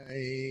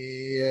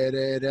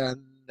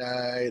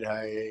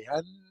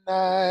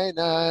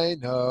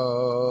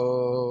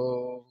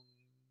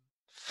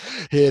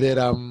Hit it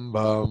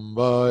bum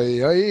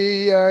boy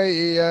ay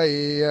ay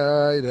ay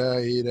ay da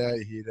hida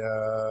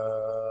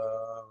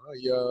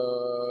ya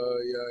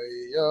ya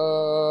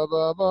ya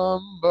ba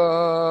bum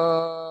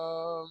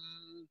bum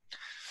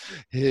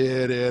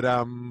hit it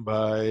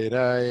by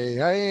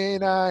ay ay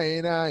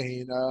ay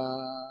ay na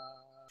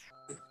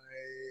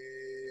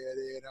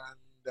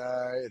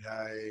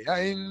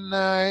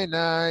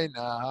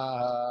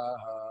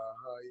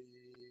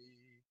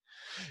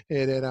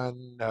hit it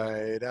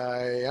ay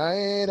ay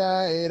ay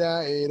ay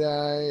ay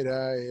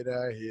na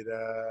hit it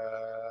ay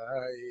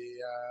ay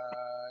ay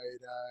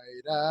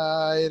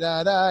ay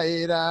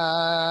ay ay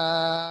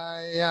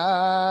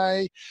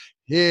ay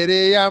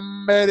Hiri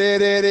yam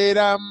beri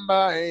ram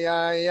by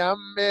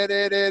yam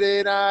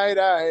beri nai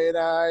nai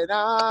nai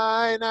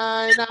nai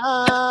nai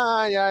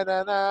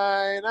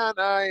nai nai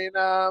nai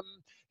nam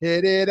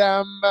hiri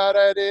ram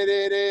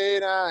beri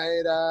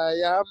nai nai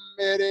yam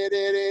beri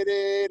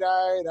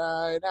nai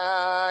nai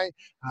nai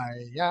ay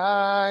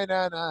ay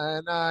na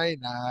na nai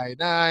nai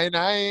nai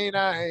nai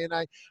nai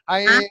nai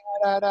ay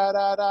da da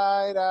da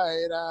da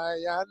da da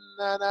ya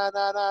na na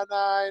na na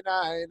nai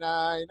nai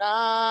nai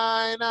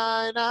nai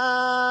nai na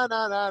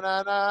na na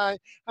na nai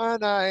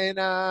nai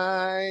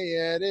nai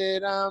edi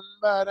dum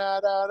ba da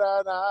da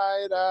da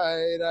da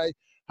da da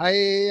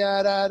ay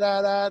da da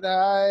da da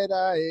da da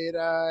da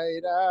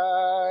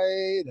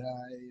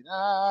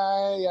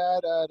da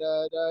da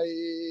da da.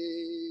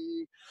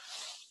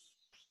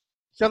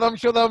 Shalom,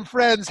 shalom,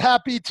 friends.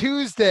 Happy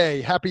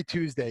Tuesday. Happy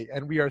Tuesday.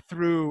 And we are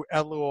through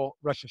Elul,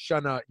 Rosh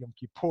Hashanah, Yom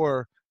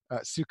Kippur,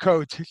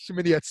 Sukkot,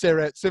 Shemini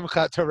Atzeret,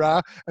 Simchat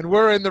Torah. And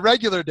we're in the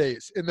regular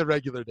days,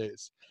 Regular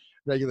days.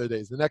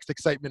 The next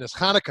excitement is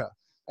Hanukkah.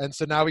 And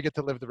so now we get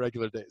to live the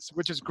regular days,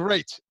 which is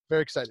great.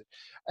 Very excited.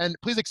 And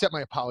please accept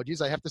my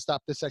apologies. I have to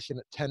stop this session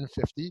at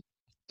 10:50,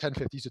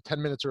 so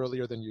 10 minutes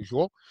earlier than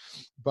usual.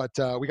 But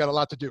we got a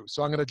lot to do.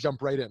 So I'm going to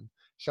jump right in.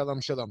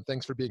 Shalom, shalom.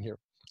 Thanks for being here.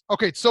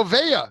 Okay,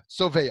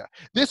 Tzovayah.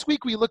 This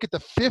week we look at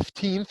the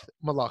 15th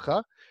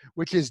malacha,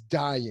 which is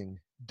dying,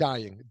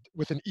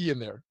 with an E in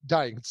there,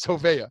 dying,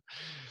 Tzovayah.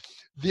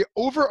 The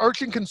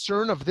overarching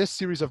concern of this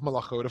series of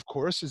malachot, of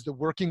course, is the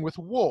working with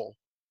wool,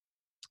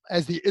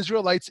 as the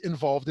Israelites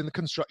involved in the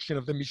construction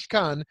of the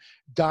Mishkan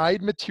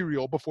dyed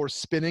material before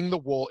spinning the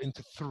wool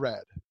into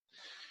thread.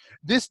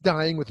 This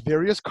dyeing with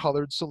various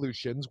colored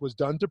solutions was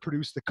done to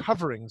produce the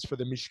coverings for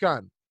the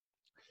Mishkan.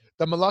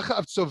 The malacha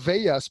of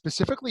Tzovayah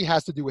specifically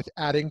has to do with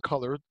adding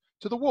color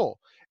to the wool,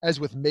 as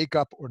with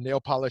makeup or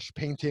nail polish,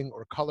 painting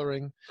or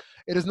coloring.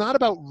 It is not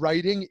about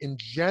writing in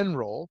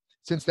general,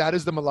 since that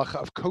is the malacha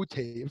of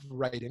kotev,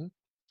 writing.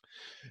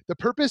 The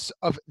purpose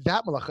of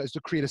that malacha is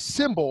to create a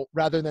symbol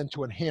rather than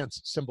to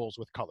enhance symbols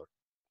with color.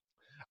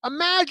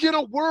 Imagine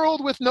a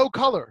world with no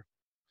color,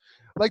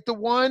 like the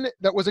one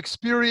that was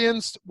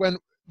experienced when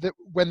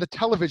the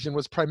television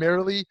was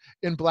primarily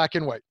in black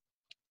and white.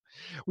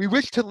 We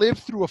wish to live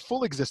through a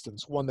full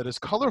existence, one that is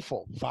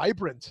colorful,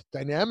 vibrant,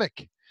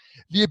 dynamic.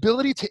 The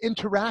ability to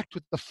interact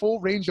with the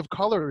full range of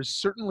color is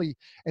certainly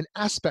an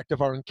aspect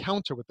of our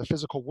encounter with the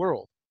physical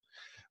world.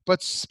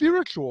 But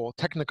spiritual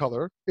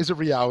technicolor is a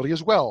reality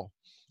as well.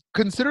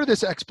 Consider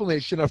this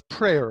explanation of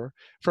prayer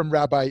from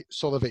Rabbi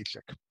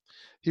Soloveitchik.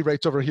 He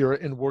writes over here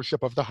in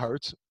Worship of the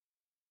Heart,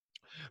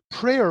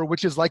 prayer,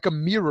 which is like a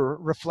mirror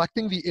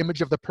reflecting the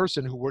image of the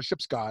person who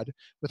worships God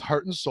with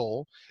heart and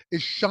soul,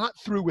 is shot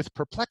through with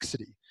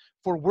perplexity,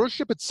 for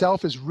worship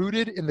itself is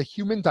rooted in the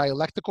human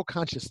dialectical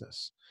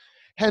consciousness.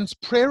 Hence,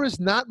 prayer is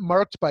not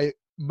marked by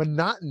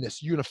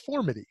monotonous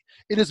uniformity.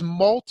 It is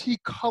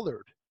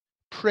multicolored.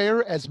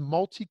 Prayer as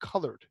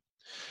multicolored.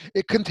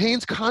 It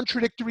contains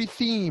contradictory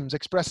themes,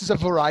 expresses a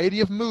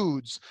variety of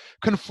moods,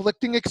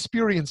 conflicting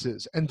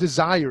experiences, and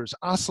desires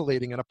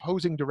oscillating in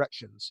opposing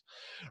directions.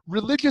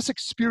 Religious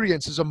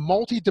experience is a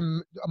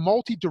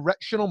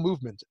multi-directional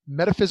movement,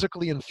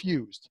 metaphysically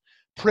infused.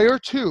 Prayer,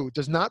 too,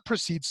 does not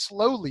proceed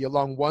slowly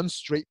along one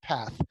straight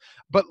path,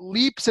 but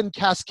leaps and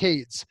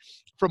cascades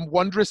from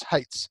wondrous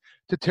heights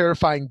to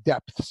terrifying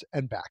depths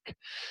and back.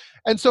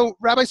 And so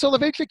Rabbi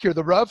Soloveitchik here,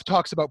 the Rav,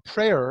 talks about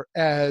prayer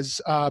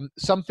as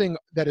something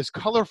that is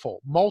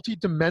colorful,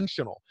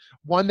 multidimensional,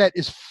 one that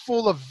is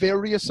full of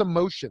various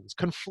emotions,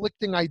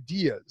 conflicting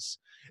ideas.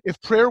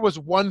 If prayer was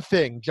one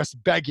thing,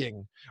 just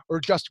begging, or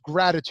just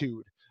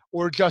gratitude,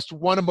 or just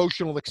one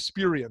emotional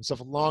experience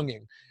of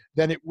longing,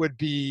 then it would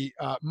be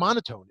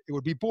monotone, it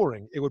would be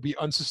boring, it would be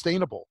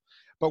unsustainable.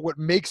 But what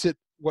makes it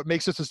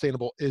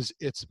sustainable is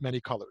its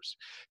many colors.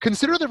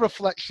 Consider the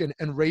reflection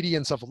and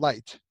radiance of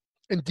light,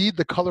 indeed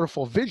the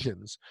colorful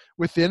visions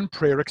within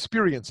prayer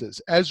experiences,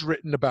 as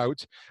written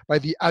about by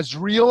the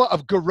Azriel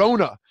of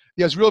Gerona.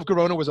 The Azriel of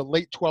Gerona was a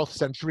late 12th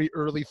century,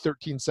 early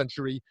 13th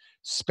century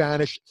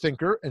Spanish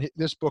thinker, and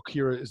this book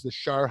here is the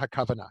Shar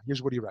HaKavanah.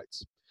 Here's what he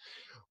writes.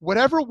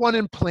 Whatever one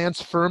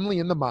implants firmly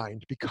in the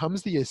mind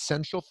becomes the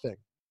essential thing.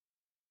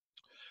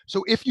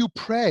 So if you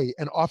pray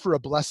and offer a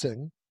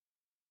blessing,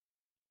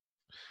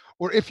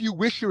 Or if you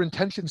wish your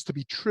intentions to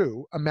be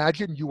true,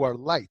 imagine you are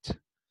light.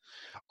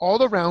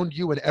 All around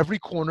you in every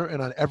corner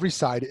and on every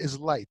side is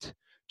light.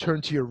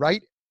 Turn to your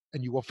right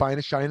and you will find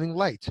a shining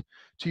light.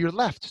 To your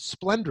left,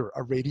 splendor,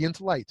 a radiant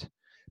light.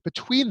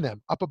 Between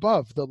them, up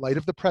above, the light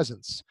of the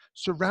presence.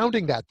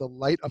 Surrounding that, the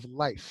light of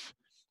life.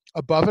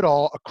 Above it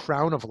all, a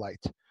crown of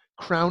light,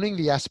 crowning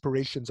the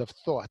aspirations of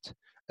thought,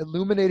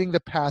 illuminating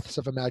the paths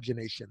of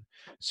imagination,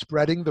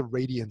 spreading the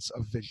radiance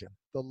of vision.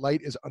 The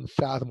light is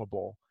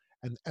unfathomable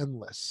and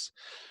endless.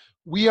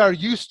 We are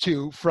used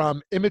to,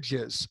 from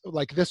images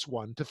like this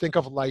one, to think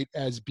of light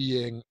as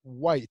being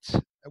white,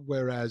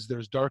 whereas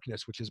there's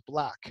darkness, which is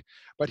black.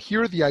 But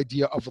here the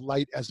idea of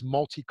light as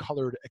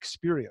multicolored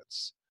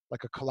experience,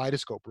 like a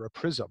kaleidoscope or a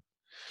prism.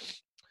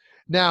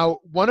 Now,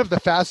 one of the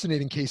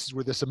fascinating cases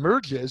where this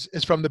emerges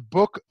is from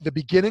the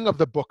beginning of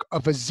the book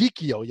of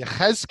Ezekiel,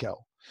 Yechezkel.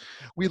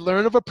 We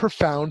learn of a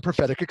profound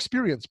prophetic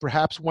experience,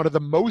 perhaps one of the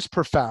most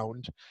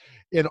profound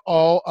in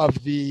all of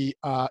the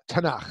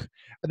Tanakh.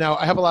 Now,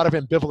 I have a lot of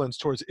ambivalence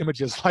towards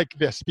images like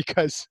this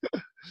because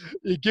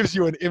it gives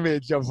you an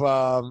image of,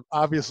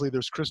 obviously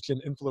there's Christian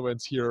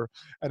influence here,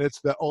 and it's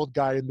the old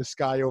guy in the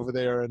sky over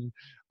there and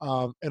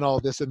all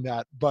this and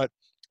that. But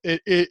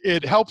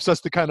it helps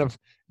us to kind of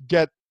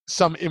get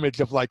some image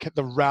of like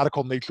the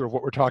radical nature of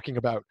what we're talking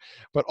about,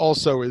 but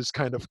also is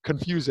kind of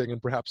confusing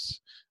and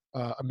perhaps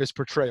a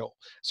misportrayal.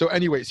 So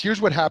anyways, here's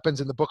what happens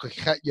in the book of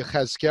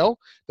Yechezkel,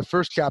 the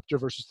first chapter,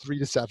 verses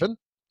 3-7.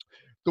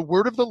 The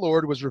word of the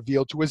Lord was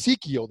revealed to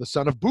Ezekiel, the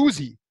son of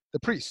Buzi, the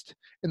priest,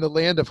 in the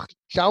land of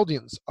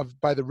Chaldeans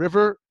by the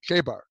river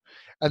Chebar.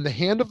 And the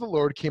hand of the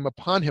Lord came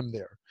upon him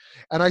there.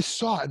 And I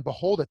saw, and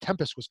behold, a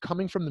tempest was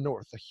coming from the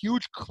north, a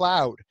huge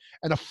cloud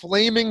and a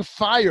flaming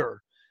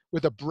fire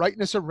with a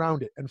brightness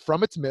around it. And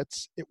from its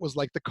midst, it was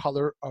like the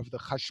color of the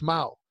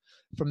chashmal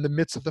from the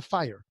midst of the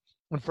fire.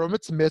 And from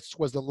its midst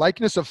was the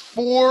likeness of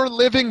 4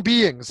 living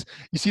beings.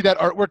 You see that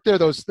artwork there,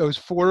 those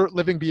 4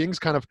 living beings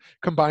kind of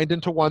combined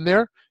into one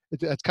there?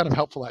 That's kind of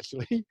helpful,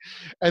 actually.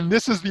 And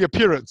this is the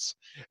appearance.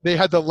 They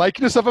had the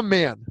likeness of a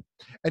man,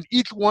 and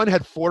each one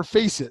had 4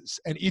 faces,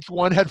 and each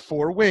one had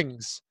 4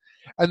 wings,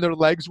 and their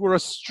legs were a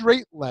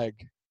straight leg.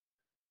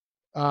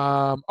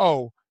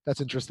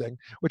 That's interesting,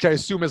 which I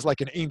assume is like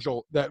an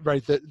angel. That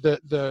right?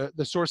 The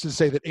sources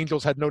say that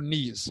angels had no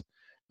knees.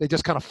 They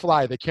just kind of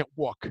fly. They can't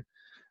walk.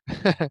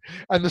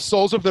 And the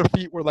soles of their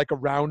feet were like a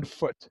round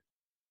foot,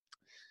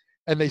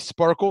 and they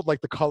sparkled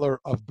like the color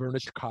of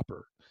burnished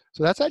copper.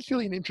 So that's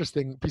actually an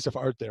interesting piece of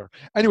art there.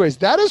 Anyways,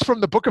 that is from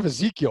the book of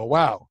Ezekiel.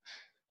 Wow.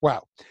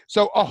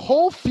 So a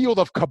whole field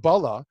of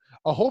Kabbalah,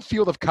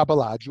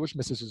 Jewish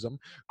mysticism,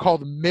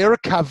 called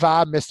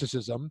Merkava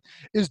mysticism,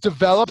 is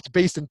developed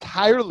based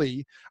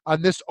entirely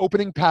on this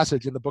opening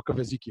passage in the book of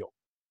Ezekiel.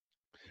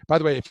 By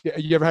the way, if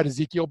you ever had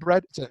Ezekiel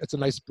bread, it's a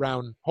nice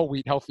brown, whole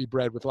wheat, healthy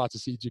bread with lots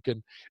of seeds you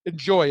can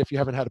enjoy if you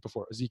haven't had it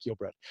before, Ezekiel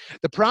bread.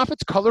 The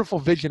prophet's colorful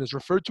vision is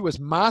referred to as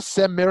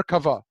Maaseh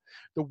Merkava,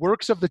 the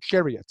works of the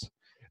chariot.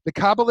 The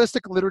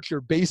Kabbalistic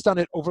literature based on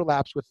it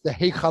overlaps with the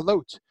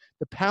Heichalot,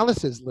 the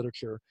palaces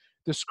literature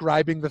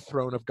describing the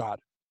throne of God.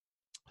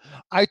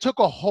 I took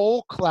a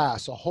whole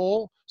class, a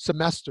whole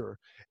semester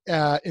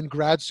in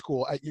grad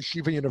school at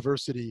Yeshiva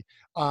University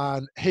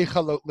on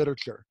Heichalot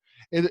literature.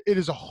 It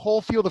is a whole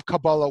field of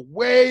Kabbalah,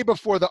 way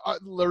before the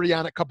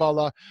Lurianic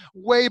Kabbalah,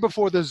 way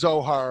before the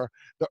Zohar,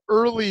 the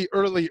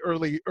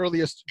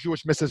earliest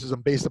Jewish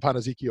mysticism based upon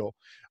Ezekiel,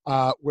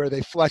 where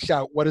they flesh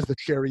out what does the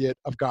chariot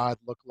of God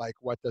look like,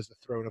 what does the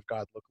throne of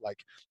God look like,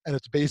 and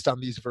it's based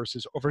on these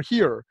verses. Over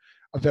here,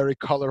 a very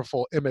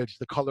colorful image,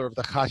 the color of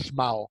the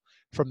chashmal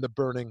from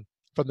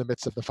the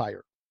midst of the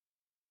fire.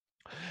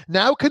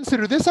 Now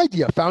consider this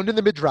idea found in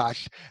the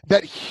Midrash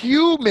that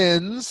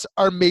humans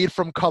are made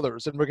from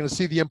colors, and we're going to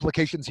see the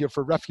implications here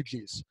for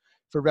refugees.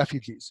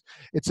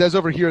 It says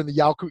over here in the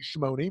Yalkut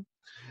Shimoni,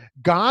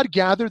 God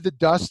gathered the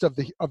dust of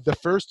the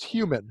first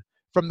human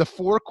from the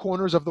 4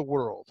 corners of the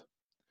world: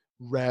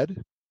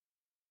 red,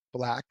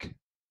 black,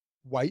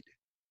 white,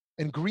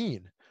 and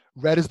green.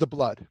 Red is the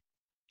blood,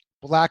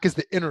 black is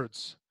the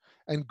innards,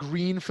 and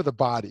green for the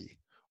body.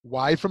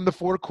 Why from the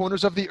 4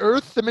 corners of the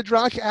earth, the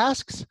Midrash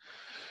asks?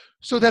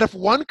 So that if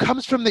one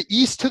comes from the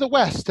east to the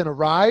west and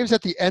arrives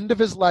at the end of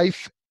his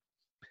life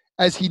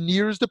as he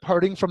nears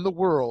departing from the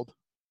world,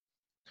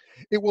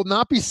 it will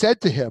not be said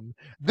to him,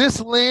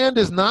 "This land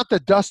is not the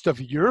dust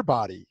of your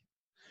body.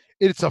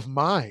 It's of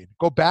mine.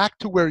 Go back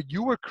to where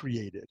you were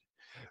created."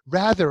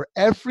 Rather,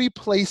 every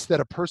place that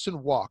a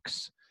person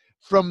walks,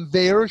 from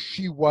there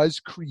she was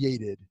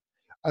created,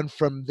 and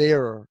from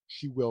there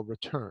she will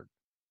return.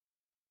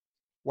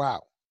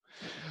 Wow.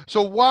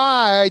 So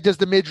why does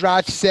the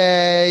Midrash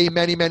say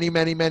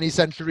many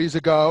centuries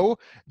ago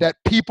that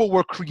people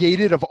were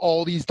created of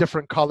all these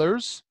different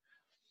colors?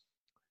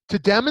 To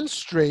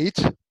demonstrate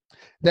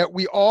that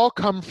we all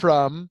come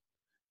from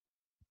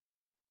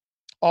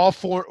all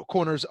 4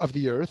 corners of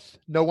the earth.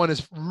 No one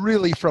is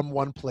really from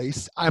one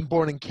place. I'm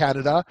born in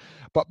Canada,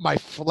 but my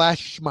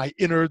flesh, my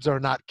innards are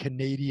not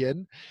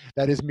Canadian.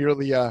 That is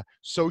merely a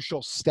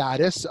social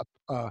status,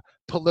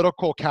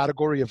 political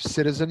category of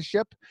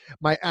citizenship.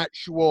 My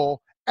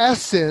actual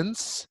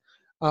essence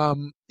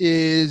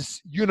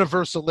is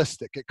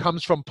universalistic. It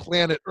comes from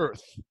planet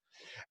Earth.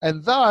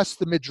 And thus,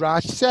 the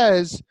Midrash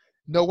says,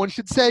 no one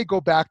should say, go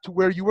back to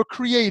where you were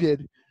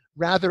created.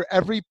 Rather,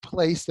 every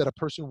place that a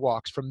person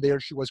walks, from there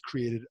she was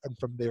created, and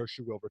from there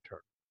she will return.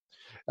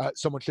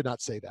 Someone should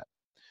not say that.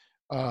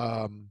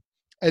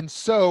 And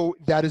so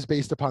that is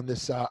based upon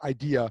this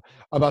idea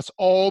of us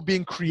all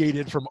being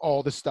created from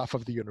all the stuff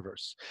of the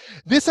universe.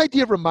 This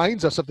idea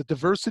reminds us of the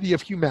diversity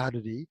of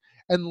humanity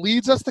and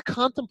leads us to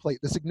contemplate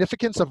the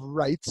significance of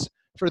rights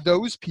for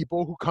those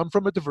people who come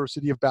from a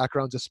diversity of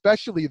backgrounds,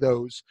 especially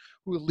those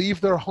who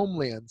leave their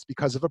homelands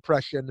because of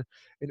oppression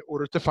in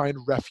order to find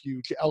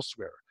refuge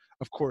elsewhere.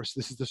 Of course,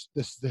 this is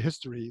the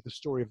history, the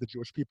story of the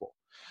Jewish people.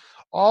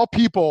 All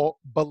people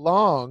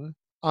belong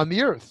on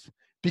the earth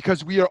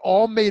because we are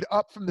all made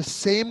up from the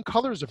same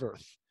colors of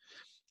earth.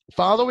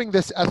 Following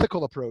this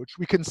ethical approach,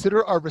 we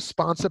consider our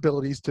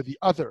responsibilities to the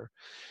other,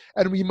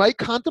 and we might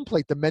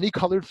contemplate the many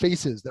colored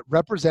faces that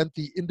represent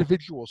the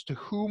individuals to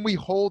whom we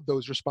hold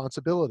those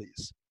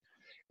responsibilities.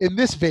 In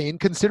this vein,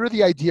 consider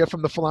the idea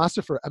from the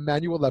philosopher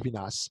Emmanuel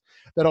Levinas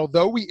that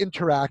although we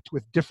interact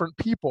with different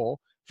people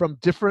from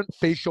different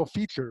facial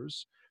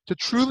features, to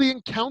truly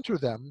encounter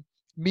them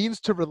means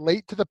to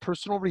relate to the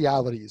personal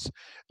realities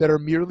that are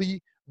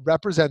merely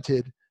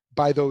represented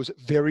by those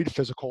varied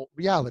physical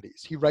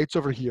realities. He writes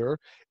over here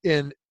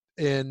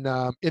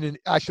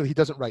actually he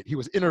doesn't write, he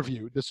was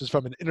interviewed. This is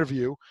from an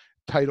interview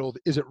titled,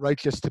 "Is It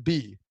Righteous to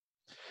Be?"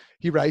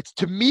 He writes,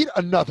 "To meet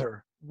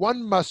another,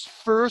 one must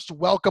first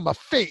welcome a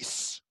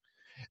face.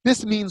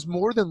 This means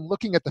more than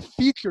looking at the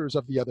features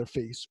of the other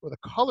face or the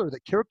color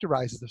that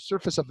characterizes the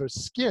surface of their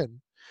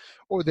skin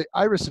or the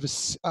iris of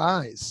his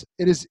eyes.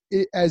 It is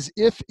as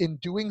if in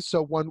doing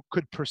so one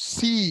could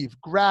perceive,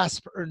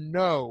 grasp, or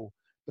know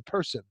the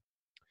person.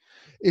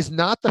 Is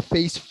not the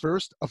face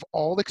first of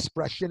all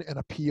expression and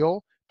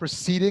appeal,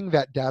 preceding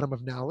that datum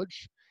of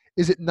knowledge?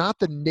 Is it not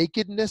the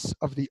nakedness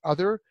of the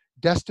other,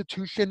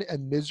 destitution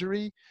and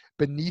misery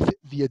beneath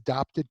the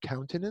adopted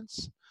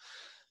countenance?"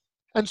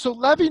 And so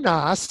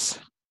Levinas,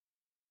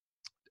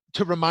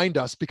 to remind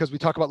us, because we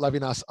talk about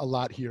Levinas a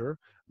lot here,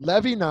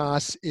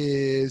 Levinas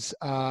is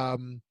a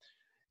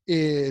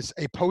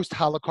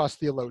post-Holocaust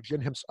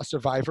theologian, a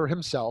survivor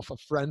himself, a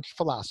French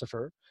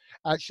philosopher,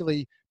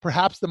 actually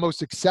perhaps the most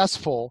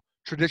successful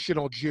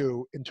traditional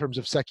Jew in terms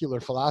of secular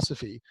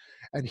philosophy.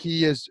 And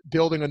he is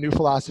building a new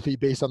philosophy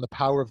based on the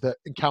power of the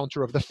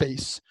encounter of the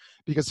face,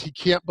 because he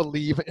can't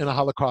believe in a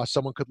Holocaust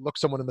someone could look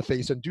someone in the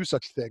face and do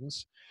such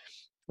things.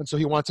 And so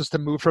he wants us to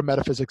move from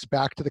metaphysics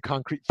back to the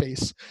concrete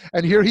face.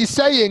 And here he's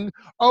saying,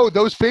 oh,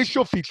 those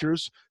facial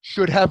features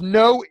should have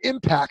no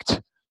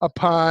impact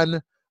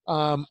upon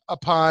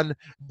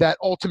that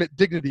ultimate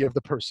dignity of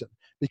the person,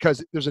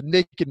 because there's a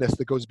nakedness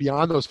that goes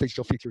beyond those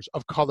facial features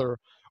of color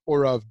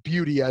or of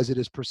beauty as it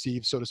is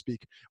perceived, so to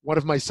speak. One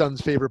of my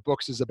son's favorite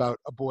books is about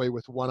a boy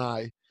with one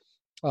eye,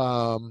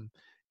 and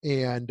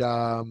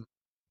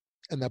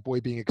that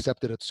boy being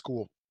accepted at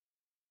school.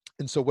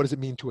 And so what does it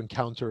mean to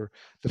encounter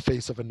the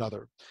face of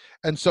another?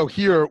 And so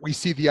here we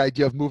see the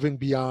idea of moving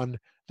beyond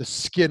the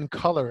skin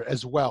color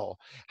as well.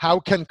 How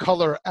can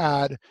color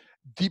add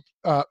deep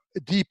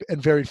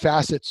and varied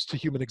facets to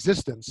human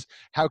existence?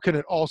 How can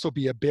it also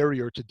be a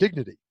barrier to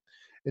dignity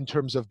in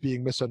terms of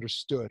being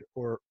misunderstood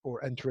or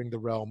entering the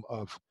realm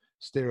of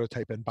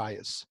stereotype and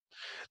bias?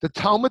 The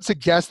Talmud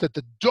suggests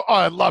that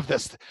I love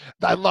this.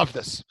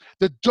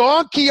 The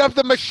donkey of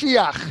the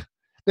Mashiach,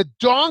 the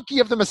donkey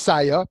of the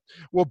Messiah,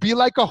 will be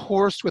like a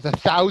horse with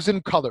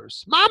 1,000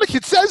 colors. Mamish,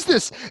 it says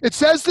this. It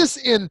says this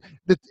in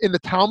the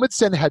Talmud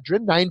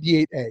Sanhedrin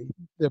 98a,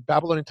 the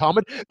Babylonian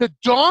Talmud. The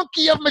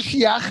donkey of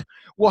Mashiach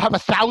will have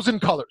 1,000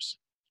 colors.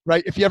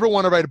 Right? If you ever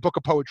want to write a book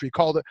of poetry,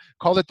 call it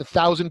the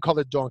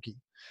 1,000-colored donkey.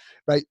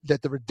 Right?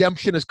 That the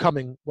redemption is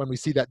coming when we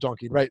see that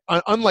donkey. Right?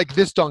 Unlike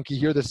this donkey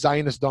here, this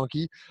Zionist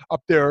donkey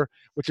up there,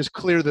 which is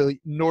clearly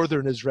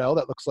northern Israel.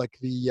 That looks like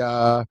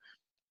the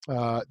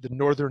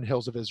northern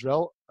hills of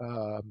Israel,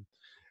 I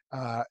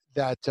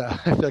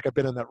feel like I've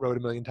been on that road a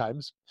million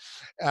times,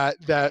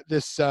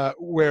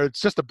 where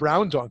it's just a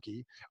brown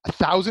donkey,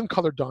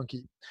 1,000-colored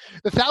donkey.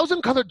 The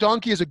 1,000-colored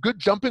donkey is a good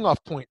jumping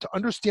off point to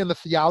understand the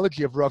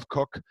theology of Rav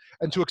Kook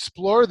and to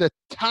explore the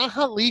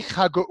Tahalich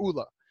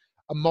HaGeula,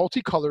 a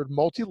multicolored,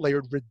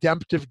 multi-layered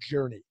redemptive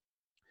journey.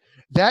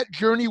 That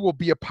journey will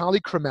be a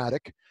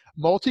polychromatic,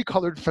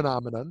 multicolored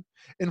phenomenon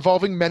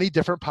involving many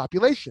different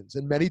populations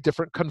and many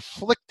different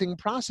conflicting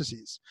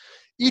processes.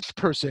 Each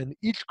person,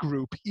 each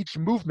group, each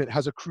movement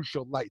has a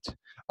crucial light,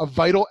 a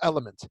vital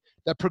element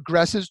that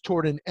progresses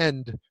toward an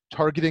end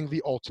targeting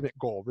the ultimate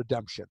goal,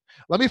 redemption.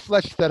 Let me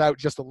flesh that out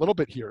just a little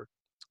bit here.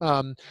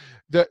 The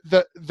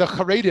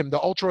Haredim,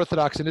 the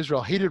ultra-Orthodox in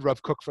Israel, hated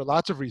Rav Kook for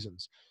lots of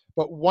reasons.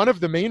 But one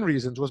of the main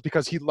reasons was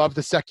because he loved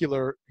the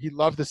secular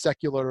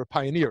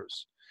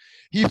pioneers.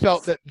 He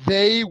felt that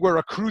they were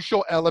a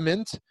crucial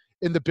element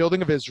in the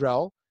building of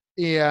Israel,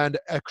 and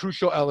a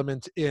crucial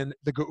element in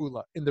the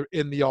Geula,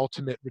 in the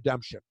ultimate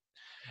redemption.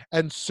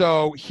 And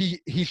so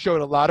he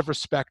showed a lot of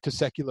respect to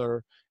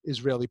secular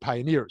Israeli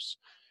pioneers.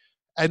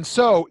 And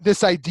so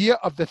this idea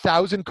of the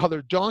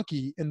 1,000-colored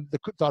donkey in the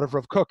thought of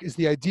Rav Kook is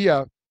the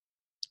idea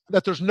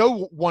that there's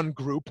no one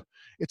group.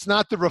 It's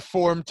not the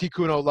Reform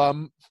Tikkun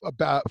Olam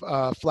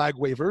flag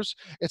wavers.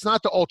 It's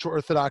not the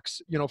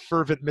ultra-Orthodox,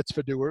 fervent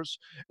mitzvah doers.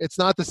 It's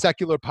not the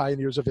secular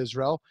pioneers of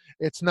Israel.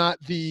 It's not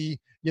the,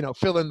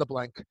 fill in the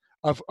blank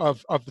of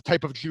the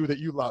type of Jew that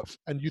you love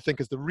and you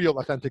think is the real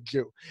authentic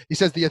Jew. He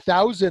says the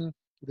 1,000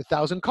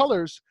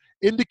 colors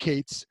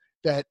indicates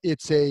that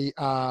it's a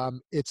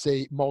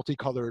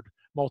multicolored,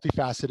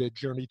 multifaceted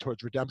journey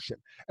towards redemption.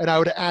 And I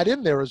would add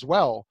in there as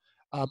well,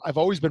 I've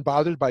always been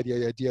bothered by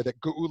the idea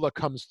that Geula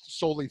comes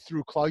solely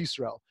through Klal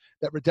Yisrael,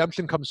 that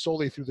redemption comes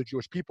solely through the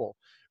Jewish people.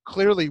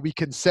 Clearly, we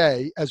can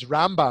say, as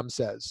Rambam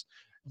says,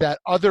 that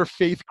other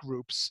faith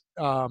groups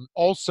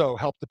also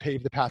help to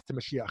pave the path to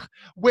Mashiach.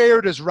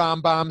 Where does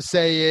Rambam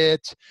say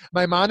it?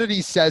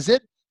 Maimonides says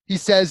it. He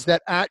says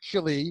that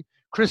actually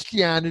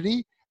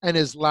Christianity and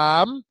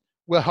Islam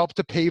will help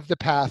to pave the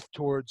path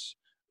towards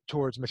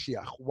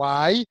Mashiach.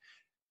 Why?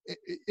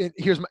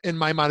 Here's in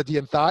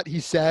Maimonidean thought. He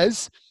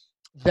says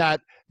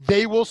that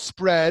they will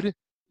spread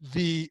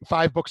the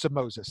 5 books of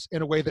Moses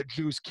in a way that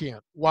Jews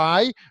can't.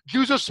 Why?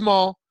 Jews are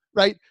small,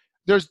 right?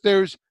 There's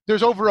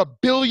over 1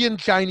 billion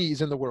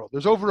Chinese in the world.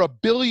 There's over 1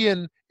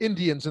 billion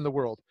Indians in the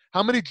world.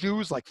 How many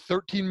Jews? Like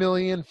 13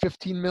 million,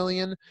 15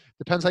 million,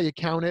 depends how you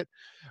count it,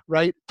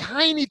 right?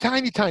 Tiny,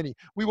 tiny, tiny.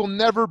 We will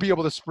never be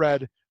able to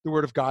spread the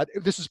word of God.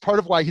 This is part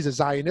of why he's a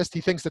Zionist.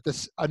 He thinks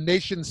that a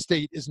nation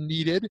state is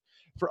needed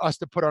for us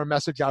to put our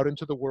message out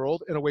into the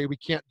world in a way we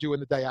can't do in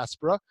the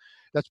diaspora.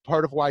 That's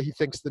part of why he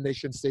thinks the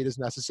nation state is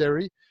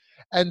necessary.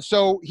 And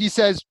so he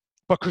says,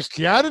 but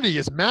Christianity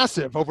is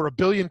massive, over 1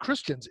 billion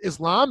Christians.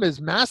 Islam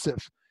is massive.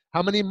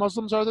 How many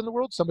Muslims are there in the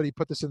world? Somebody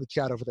put this in the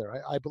chat over there.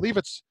 I believe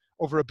it's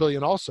over 1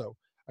 billion also.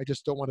 I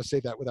just don't want to say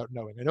that without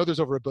knowing. I know there's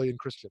over 1 billion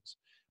Christians,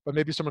 but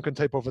maybe someone can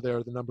type over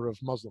there the number of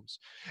Muslims.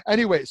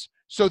 Anyways,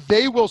 so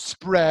they will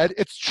spread.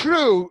 It's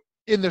true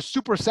in the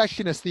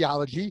supersessionist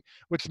theology,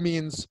 which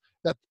means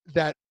that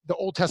the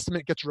Old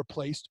Testament gets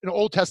replaced. In the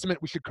Old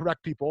Testament, we should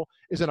correct people,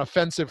 is an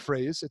offensive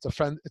phrase. It's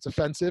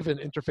offensive in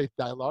interfaith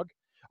dialogue.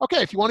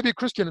 Okay, if you want to be a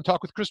Christian and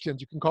talk with Christians,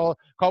 you can call it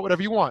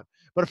whatever you want.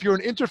 But if you're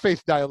in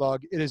interfaith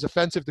dialogue, it is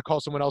offensive to call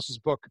someone else's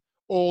book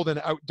old and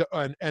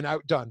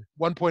outdone.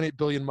 1.8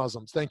 billion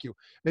Muslims. Thank you.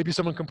 Maybe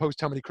someone can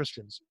post how many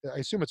Christians. I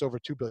assume it's over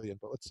 2 billion,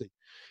 but let's see.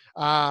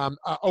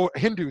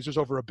 Hindus, there's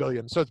over 1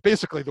 billion. So it's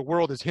basically the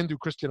world is Hindu,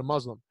 Christian, and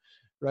Muslim,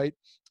 right?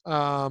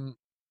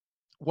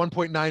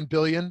 1.9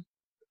 billion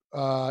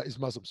is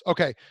Muslims.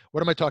 Okay,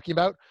 what am I talking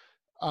about?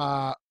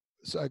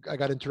 So I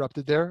got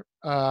interrupted there.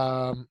 What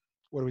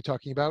are we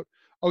talking about?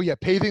 Oh yeah,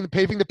 paving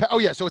the. Oh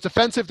yeah, so it's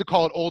offensive to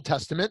call it Old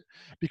Testament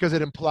because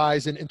it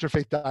implies in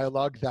interfaith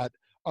dialogue that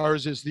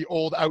ours is the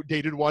old,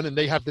 outdated one, and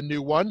they have the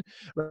new one.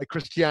 Right?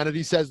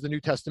 Christianity says the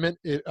New Testament,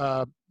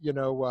 outweighs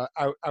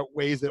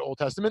the Old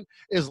Testament.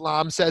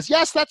 Islam says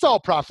yes, that's all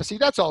prophecy,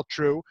 that's all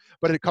true,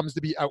 but it comes to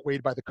be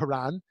outweighed by the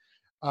Quran.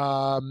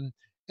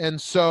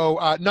 And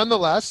so,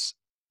 nonetheless,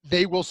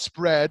 they will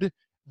spread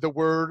the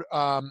word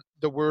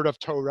of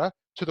Torah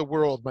to the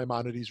world.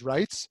 Maimonides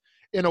writes,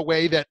 in a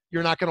way that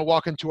you're not going to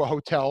walk into a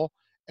hotel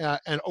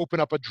and open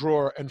up a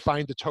drawer and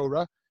find the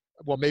Torah.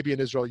 Well, maybe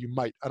in Israel you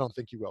might. I don't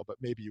think you will, but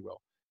maybe you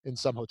will in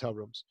some hotel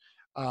rooms.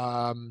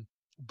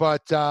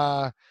 But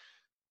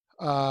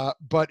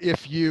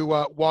if you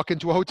walk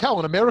into a hotel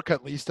in America,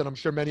 at least, and I'm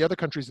sure many other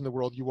countries in the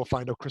world, you will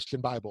find a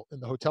Christian Bible in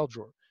the hotel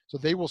drawer. So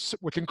they will,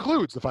 which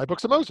includes the 5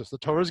 books of Moses. The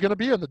Torah is going to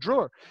be in the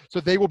drawer. So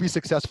they will be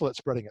successful at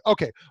spreading it.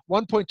 Okay,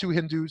 1.2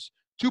 Hindus,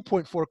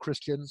 2.4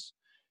 Christians,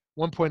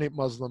 1.8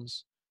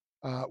 Muslims,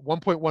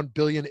 1.1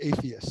 billion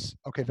atheists.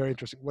 Okay, very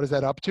interesting. What is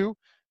that up to?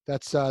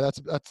 That's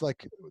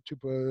like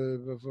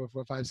 2,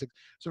 4, 5, 6.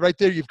 So right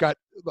there, you've got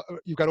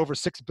over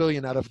 6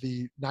 billion out of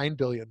the 9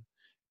 billion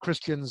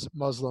Christians,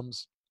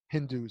 Muslims,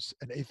 Hindus,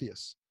 and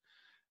atheists,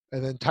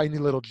 and then tiny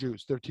little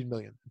Jews, 13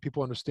 million.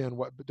 People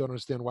don't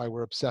understand why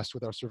we're obsessed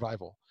with our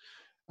survival,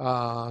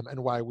 and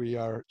why we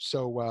are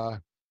so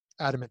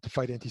adamant to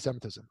fight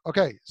anti-Semitism.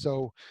 Okay,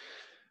 so.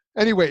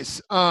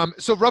 Anyways,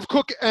 so Rav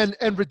Kook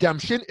and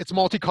redemption, it's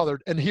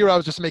multicolored. And here I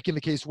was just making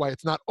the case why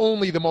it's not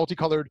only the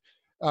multicolored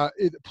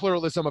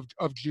pluralism of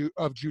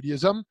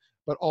Judaism,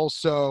 but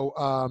also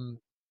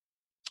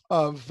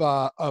of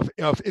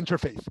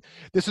interfaith.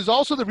 This is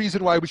also the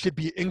reason why we should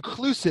be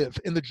inclusive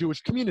in the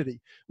Jewish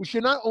community. We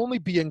should not only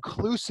be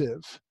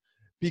inclusive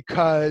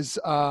because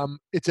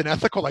it's an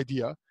ethical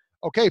idea.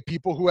 Okay,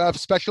 people who have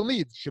special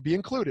needs should be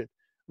included.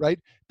 Right?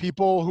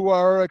 People who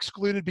are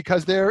excluded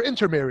because they're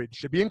intermarried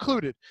should be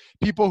included.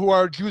 People who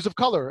are Jews of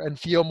color and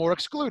feel more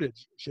excluded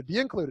should be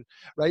included,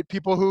 right?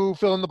 People who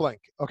fill in the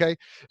blank, okay?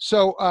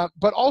 So,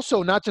 but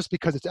also not just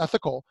because it's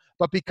ethical,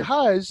 but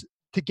because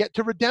to get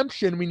to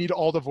redemption, we need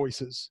all the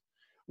voices.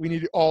 We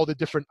need all the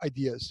different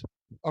ideas.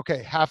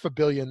 Okay, half a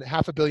billion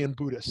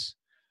Buddhists.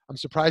 I'm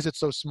surprised it's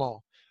so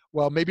small.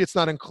 Well, maybe it's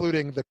not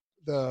including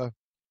the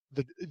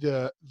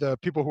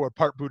people who are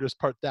part Buddhist,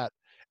 part that.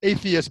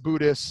 Atheist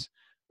Buddhists,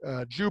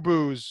 Jew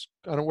boos.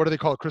 I don't know, what do they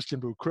call it? Christian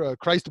boo,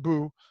 Christ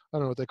boo. I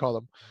don't know what they call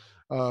them.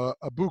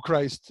 A boo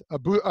Christ, a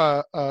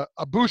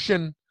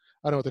booshin.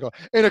 I don't know what they call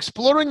it. In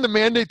exploring the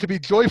mandate to be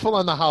joyful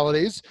on the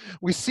holidays,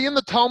 we see in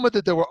the Talmud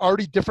that there were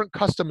already different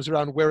customs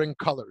around wearing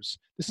colors.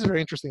 This is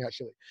very interesting,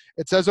 actually.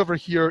 It says over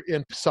here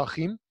in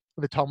Pesachim,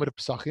 the Talmud of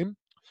Pesachim,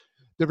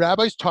 the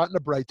rabbis taught in a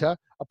Braita,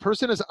 a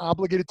person is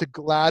obligated to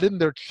gladden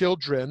their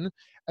children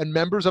and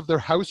members of their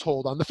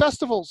household on the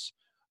festivals,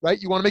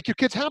 right? You want to make your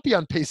kids happy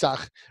on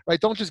Pesach, right?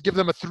 Don't just give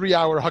them a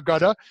 3-hour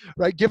Haggadah,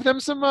 right? Give them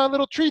some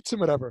little treats and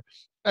whatever.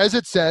 As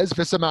it says,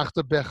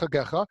 "V'samachta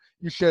bechagecha,"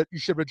 you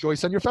should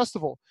rejoice on your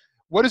festival.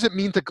 What does it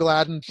mean to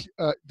gladden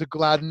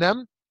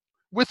them?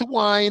 With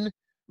wine,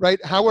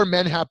 right? How are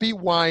men happy?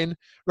 Wine.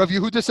 Rav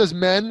Yehuda says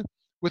men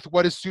with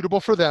what is suitable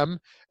for them,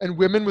 and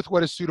women with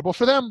what is suitable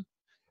for them.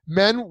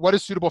 Men, what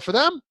is suitable for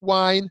them?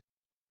 Wine.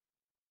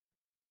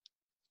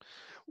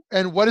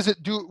 And what does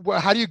it do?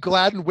 How do you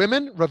gladden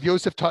women? Rav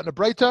Yosef taught in a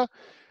Braita,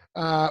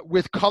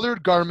 with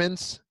colored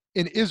garments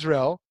in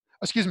Israel,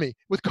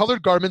 with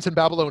colored garments in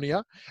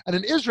Babylonia, and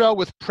in Israel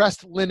with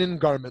pressed linen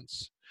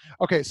garments.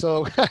 Okay,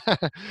 so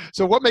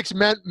so what makes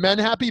men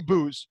happy?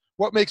 Booze.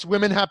 What makes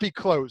women happy?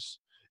 Clothes,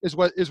 is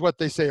what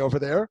they say over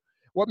there.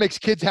 What makes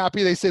kids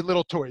happy? They say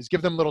little toys.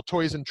 Give them little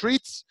toys and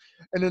treats.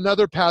 In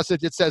another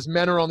passage, it says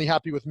men are only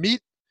happy with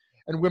meat,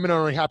 and women are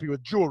only happy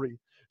with jewelry.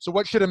 So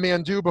what should a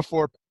man do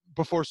before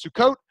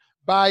Sukkot?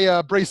 Buy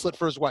a bracelet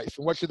for his wife.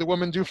 And what should the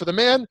woman do for the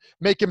man?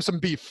 Make him some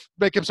beef.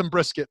 Make him some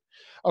brisket.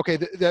 Okay,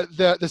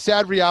 the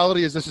sad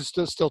reality is this is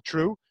still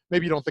true.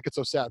 Maybe you don't think it's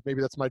so sad.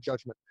 Maybe that's my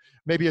judgment.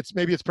 Maybe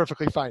it's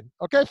perfectly fine.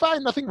 Okay,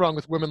 fine. Nothing wrong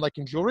with women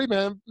liking jewelry,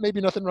 man. Maybe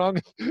nothing wrong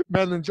with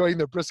men enjoying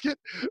their brisket,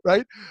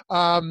 right?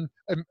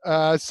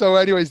 So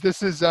anyways,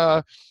 this is...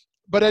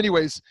 but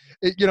anyways,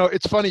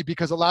 it's funny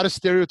because a lot of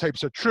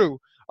stereotypes are true.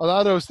 A lot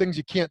of those things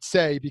you can't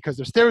say because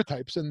they're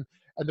stereotypes. And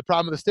the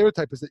problem with the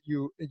stereotype is that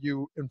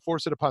you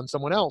enforce it upon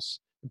someone else,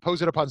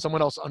 impose it upon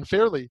someone else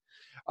unfairly.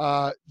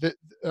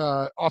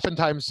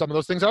 Oftentimes, some of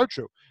those things are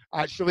true.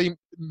 Actually,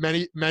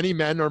 many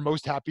men are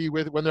most happy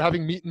with when they're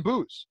having meat and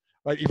booze,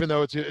 right? Even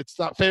though it's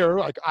not fair.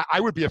 Like I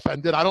would be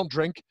offended. I don't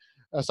drink,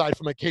 aside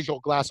from an occasional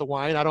glass of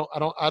wine. I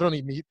don't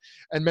eat meat,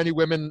 and many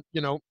women,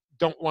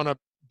 don't want to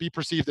be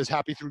perceived as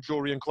happy through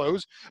jewelry and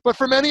clothes. But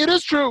for many, it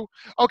is true.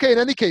 Okay. In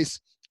any case,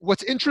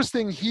 what's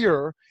interesting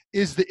here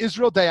is the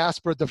Israel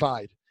diaspora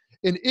divide.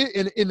 In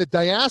the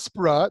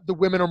diaspora, the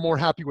women are more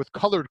happy with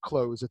colored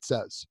clothes, it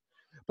says.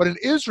 But in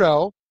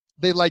Israel,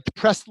 they liked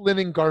pressed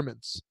linen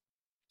garments.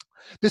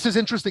 This is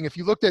interesting. If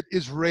you looked at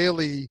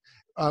Israeli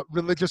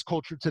religious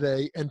culture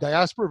today and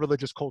diaspora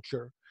religious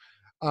culture,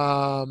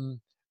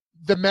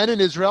 the men in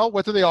Israel,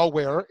 what do they all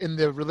wear in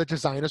the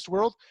religious Zionist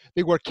world?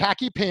 They wear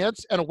khaki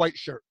pants and a white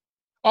shirt.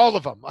 All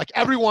of them, like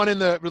everyone in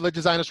the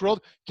religious Zionist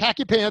world,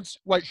 khaki pants,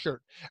 white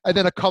shirt, and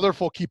then a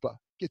colorful kippah.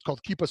 It's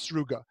called kippah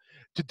sruga,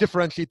 to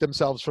differentiate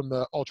themselves from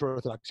the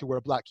ultra-Orthodox who wear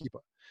a black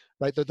kippah,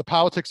 right? The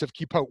politics of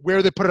kippah,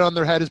 where they put it on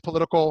their head is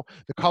political,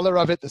 the color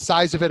of it, the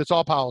size of it, it's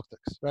all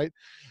politics, right?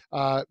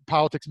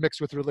 Politics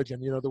mixed with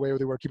religion, the way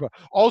they wear kippah.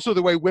 Also,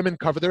 the way women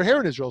cover their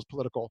hair in Israel is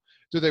political.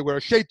 Do they wear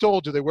a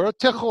sheitel? Do they wear a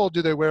tichel?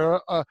 Do they wear,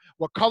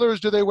 what colors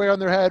do they wear on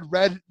their head?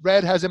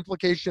 Red has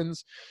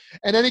implications.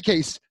 In any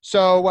case,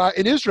 so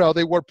in Israel,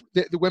 the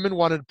women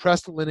wanted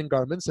pressed linen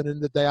garments, and in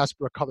the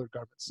diaspora, colored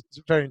garments.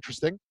 It's very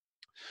interesting.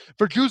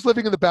 For Jews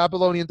living in the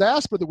Babylonian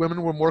diaspora, the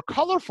women were more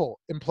colorful,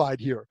 implied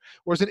here.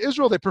 Whereas in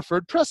Israel, they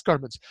preferred pressed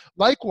garments.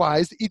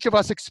 Likewise, each of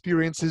us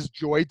experiences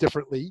joy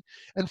differently.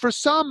 And for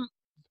some,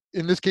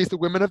 in this case, the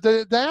women of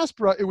the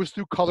diaspora, it was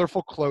through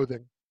colorful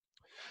clothing.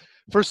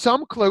 For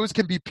some, clothes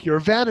can be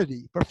pure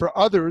vanity, but for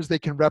others, they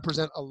can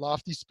represent a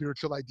lofty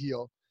spiritual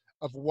ideal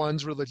of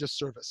one's religious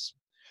service.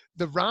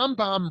 The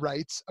Rambam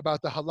writes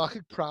about the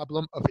halachic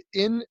problem of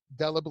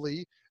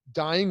indelibly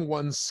dyeing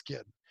one's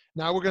skin.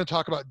 Now we're going to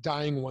talk about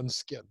dyeing one's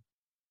skin.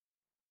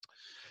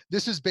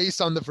 This is based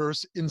on the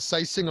verse,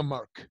 incising a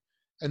mark.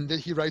 And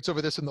he writes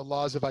over this in the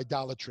laws of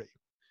idolatry.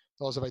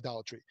 Laws of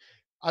idolatry.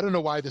 I don't know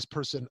why this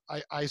person,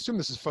 I assume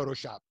this is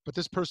Photoshop, but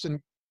this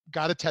person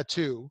got a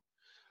tattoo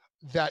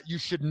that you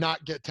should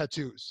not get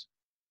tattoos,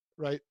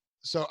 right?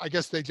 So I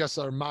guess they just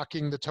are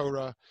mocking the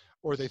Torah,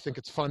 or they think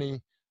it's funny.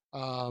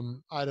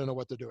 I don't know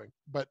what they're doing.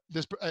 But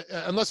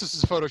unless this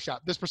is Photoshop,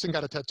 this person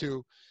got a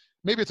tattoo.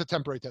 Maybe it's a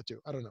temporary tattoo.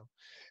 I don't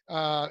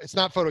know. It's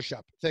not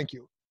Photoshop. Thank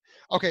you.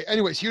 Okay,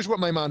 anyways, here's what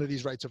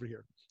Maimonides writes over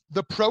here.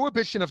 The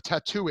prohibition of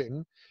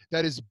tattooing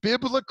that is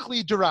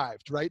biblically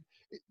derived, right?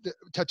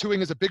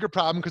 Tattooing is a bigger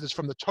problem because it's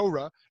from the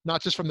Torah,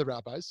 not just from the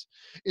rabbis,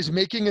 is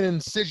making an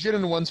incision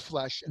in one's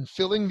flesh and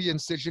filling the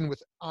incision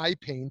with eye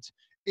paint,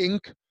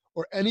 ink,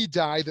 or any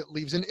dye that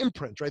leaves an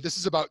imprint, right? This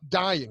is about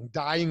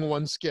dyeing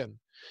one's skin.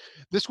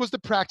 This was the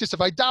practice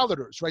of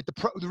idolaters, right?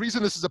 The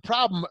reason this is a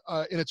problem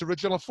in its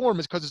original form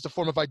is because it's a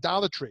form of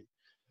idolatry,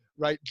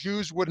 right?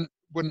 Jews wouldn't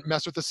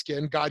mess with the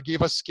skin. God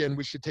gave us skin;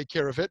 we should take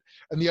care of it.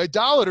 And the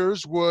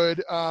idolaters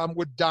would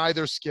dye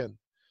their skin,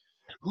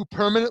 who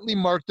permanently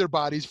marked their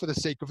bodies for the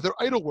sake of their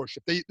idol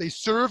worship. They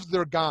served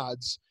their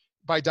gods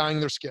by dyeing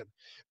their skin.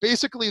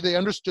 Basically, they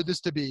understood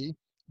this to be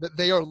that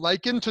they are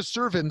likened to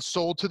servants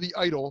sold to the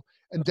idol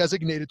and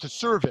designated to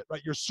serve it,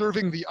 right? You're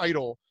serving the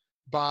idol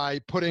by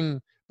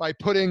putting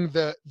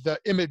the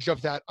image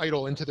of that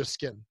idol into their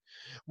skin.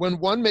 When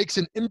one makes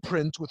an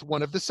imprint with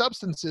one of the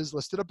substances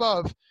listed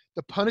above,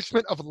 the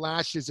punishment of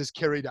lashes is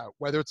carried out,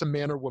 whether it's a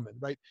man or woman,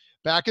 right?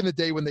 Back in the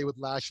day when they would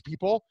lash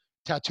people,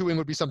 tattooing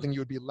would be something you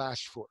would be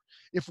lashed for.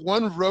 If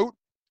one wrote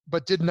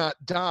but did not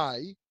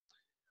die,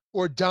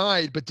 or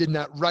died but did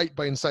not write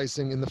by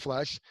incising in the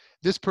flesh,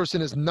 this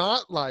person is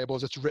not liable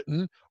as it's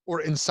written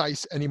or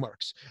incise any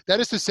marks.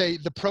 That is to say,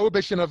 the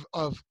prohibition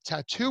of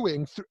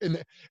tattooing in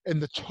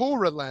the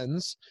Torah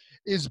lens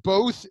is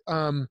both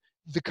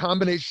the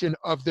combination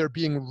of there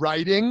being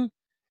writing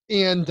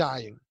and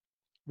dying,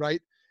 right?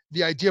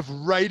 The idea of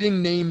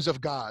writing names of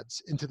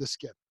gods into the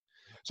skin.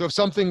 So if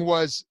something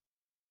was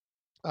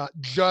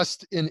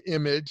just an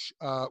image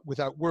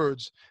without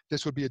words,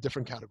 this would be a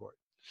different category.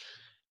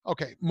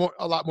 Okay,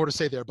 a lot more to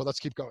say there, but let's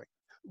keep going.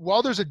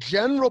 While there's a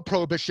general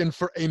prohibition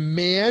for a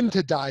man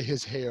to dye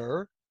his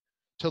hair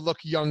to look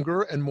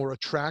younger and more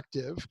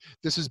attractive,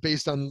 this is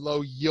based on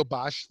lo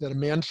yilbash, that a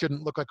man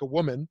shouldn't look like a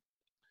woman.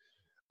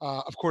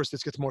 Of course,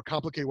 this gets more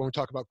complicated when we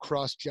talk about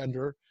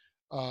cross-gender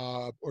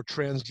or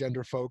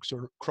transgender folks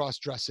or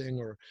cross-dressing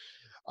or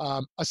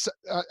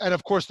and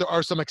of course, there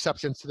are some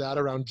exceptions to that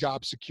around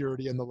job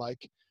security and the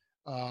like.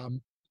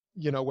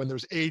 When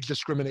there's age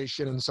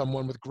discrimination and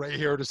someone with gray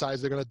hair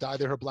decides they're going to dye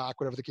their hair black,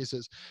 whatever the case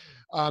is.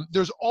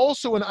 There's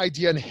also an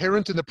idea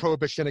inherent in the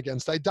prohibition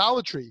against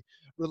idolatry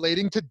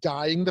relating to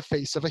dyeing the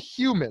face of a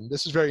human.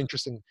 This is very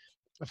interesting.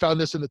 I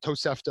found this in the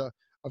Tosefta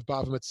of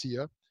Bava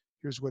Metzia.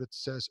 Here's what it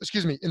says.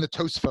 Excuse me, in the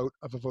Tosfot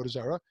of Avodah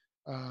Zarah.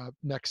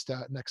 Next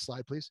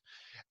slide, please.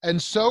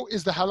 And so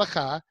is the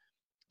halakha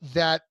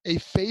that a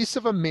face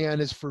of a man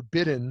is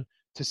forbidden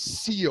to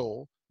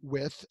seal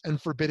with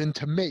and forbidden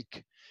to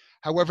make.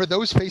 However,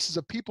 those faces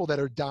of people that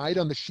are dyed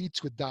on the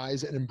sheets with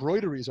dyes and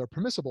embroideries are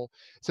permissible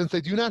since they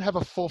do not have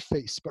a full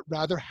face, but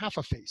rather half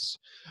a face.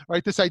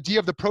 Right? This idea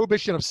of the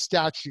prohibition of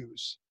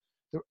statues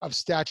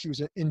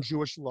in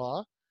Jewish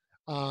law,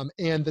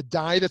 and the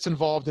dye that's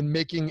involved in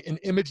making an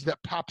image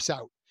that pops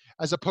out,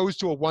 as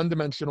opposed to a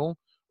one-dimensional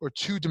or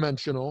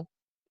two-dimensional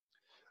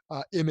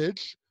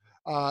image,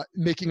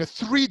 making a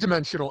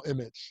three-dimensional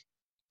image.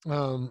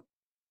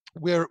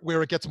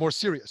 Where it gets more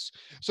serious.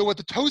 So what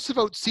the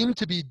Tosafot seem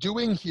to be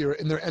doing here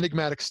in their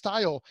enigmatic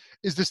style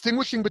is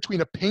distinguishing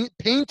between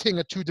painting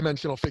a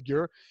two-dimensional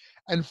figure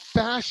and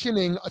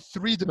fashioning a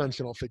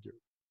three-dimensional figure.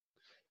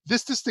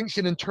 This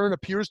distinction in turn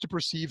appears to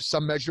perceive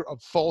some measure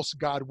of false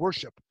god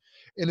worship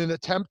in an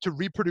attempt to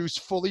reproduce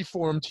fully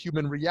formed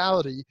human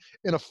reality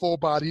in a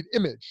full-bodied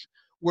image,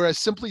 whereas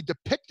simply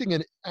depicting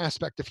an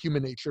aspect of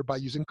human nature by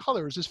using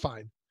colors is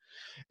fine.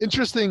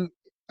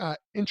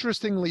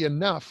 Interestingly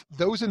enough,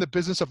 those in the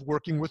business of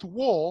working with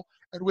wool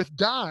and with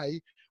dye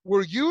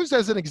were used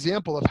as an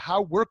example of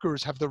how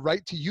workers have the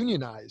right to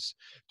unionize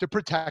to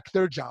protect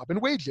their job and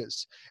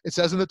wages. It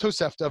says in the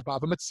Tosefta of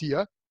Bava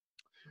Metzia,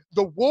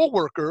 the wool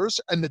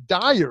workers and the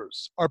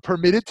dyers are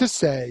permitted to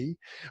say,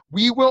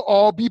 we will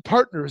all be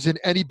partners in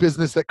any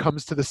business that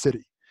comes to the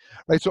city.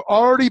 Right? So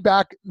already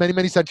back many,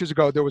 many centuries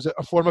ago, there was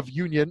a form of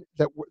union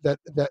that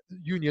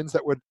unions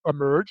that would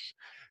emerge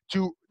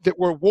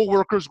where wool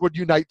workers would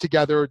unite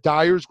together,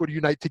 dyers would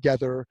unite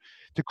together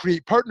to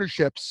create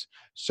partnerships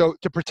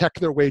to protect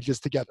their wages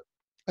together.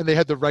 And they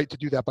had the right to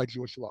do that by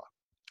Jewish law.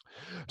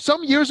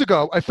 Some years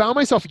ago, I found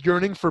myself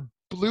yearning for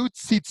blue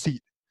tzitzit.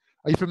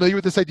 Are you familiar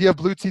with this idea of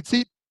blue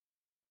tzitzit?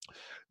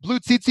 Blue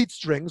tzitzit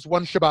strings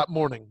one Shabbat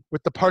morning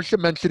with the parsha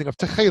mentioning of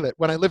techelet.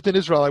 When I lived in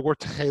Israel, I wore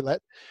techelet,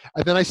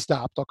 and then I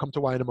stopped. I'll come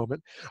to why in a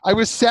moment. I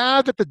was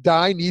sad that the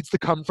dye needs to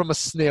come from a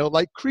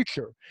snail-like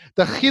creature.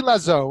 The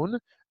chilazon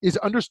is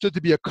understood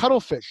to be a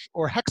cuttlefish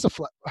or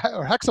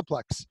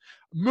hexaplex,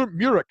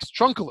 murex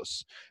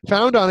trunculus,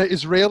 found on an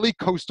Israeli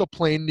coastal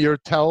plain near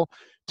Tel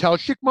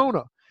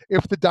Shikmona.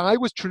 If the dye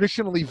was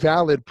traditionally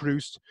valid,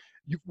 produced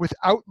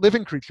without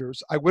living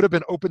creatures, I would have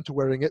been open to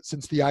wearing it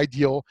since the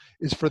ideal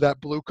is for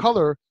that blue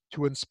color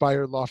to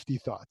inspire lofty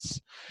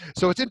thoughts.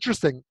 So it's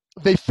interesting.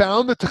 They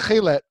found the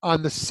techelet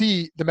on the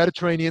sea, the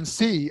Mediterranean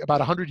Sea, about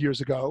 100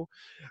 years ago,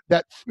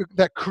 that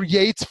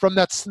creates from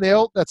that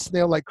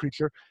snail-like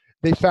creature.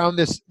 They found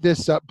this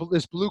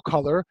blue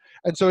color,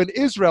 and so in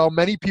Israel,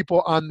 many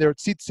people on their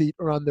tzitzit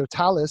or on their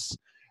talis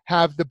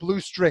have the blue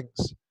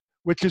strings,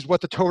 which is what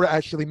the Torah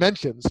actually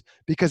mentions,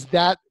 because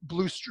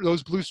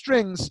those blue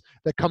strings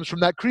that comes from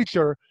that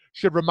creature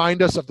should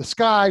remind us of the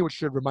sky, which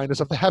should remind us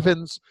of the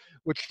heavens,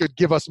 which should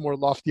give us more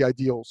lofty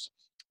ideals,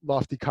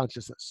 lofty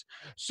consciousness.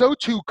 So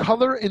too,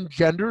 color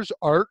engenders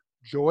art,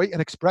 joy,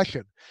 and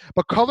expression.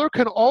 But color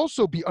can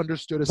also be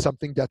understood as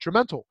something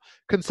detrimental.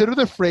 Consider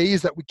the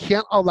phrase that we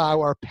can't allow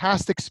our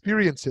past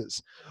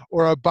experiences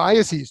or our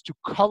biases to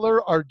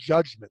color our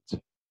judgment.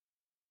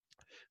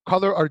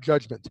 Color our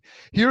judgment.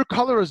 Here,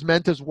 color is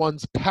meant as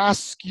one's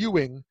past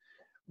skewing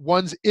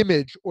one's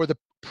image or the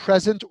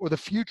present or the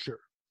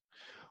future.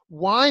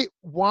 Why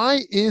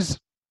is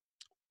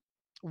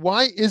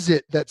Why is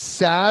it that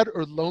sad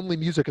or lonely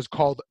music is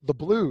called the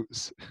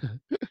blues?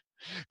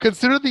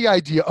 Consider the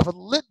idea of a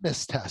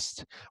litmus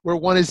test where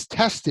one is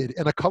tested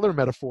in a color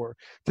metaphor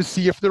to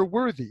see if they're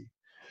worthy.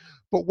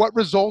 But what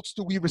results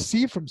do we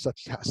receive from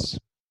such tests?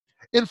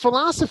 In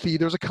philosophy,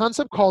 there's a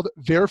concept called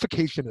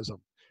verificationism.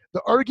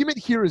 The argument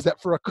here is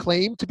that for a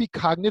claim to be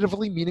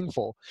cognitively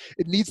meaningful,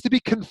 it needs to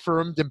be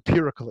confirmed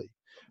empirically.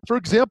 For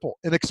example,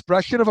 an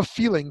expression of a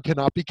feeling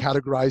cannot be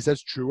categorized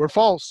as true or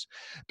false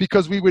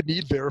because we would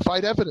need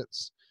verified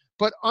evidence.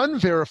 But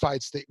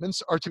unverified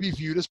statements are to be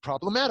viewed as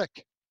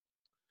problematic.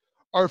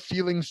 Are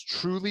feelings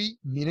truly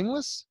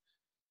meaningless?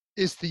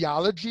 Is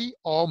theology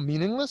all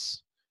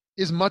meaningless?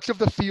 Is much of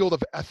the field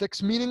of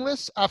ethics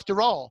meaningless?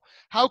 After all,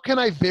 how can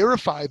I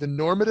verify the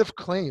normative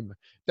claim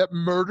that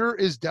murder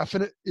is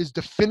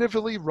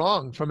definitively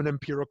wrong from an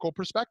empirical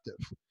perspective?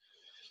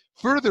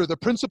 Further, the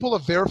principle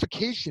of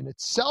verification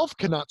itself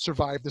cannot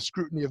survive the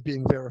scrutiny of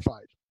being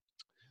verified.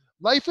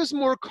 Life is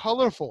more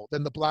colorful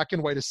than the black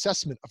and white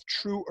assessment of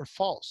true or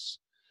false.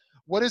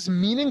 What is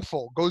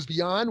meaningful goes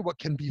beyond what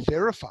can be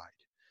verified.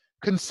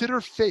 Consider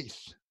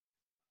faith,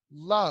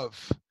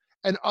 love,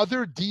 and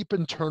other deep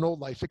internal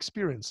life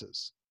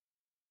experiences.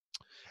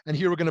 And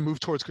here we're going to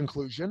move towards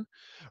conclusion.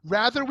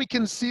 Rather, we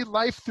can see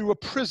life through a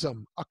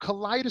prism, a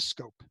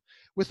kaleidoscope,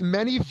 with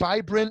many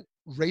vibrant,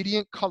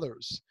 radiant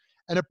colors,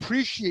 and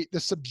appreciate the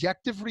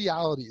subjective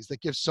realities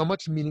that give so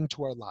much meaning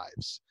to our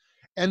lives.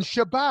 And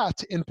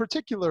Shabbat, in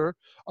particular,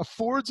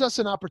 affords us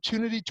an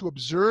opportunity to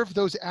observe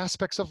those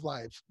aspects of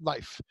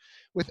life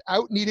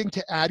without needing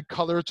to add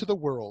color to the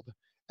world,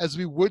 as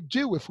we would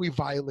do if we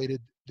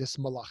violated this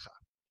malacha.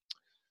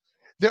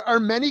 There are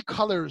many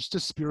colors to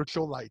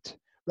spiritual light.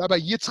 Rabbi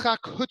Yitzchak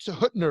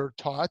Hutner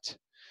taught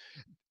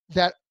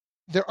that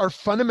there are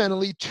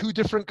fundamentally two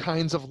different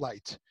kinds of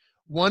light.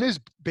 One is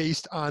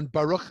based on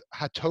Baruch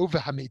Hatov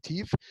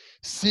Hamitiv,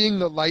 seeing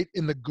the light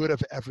in the good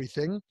of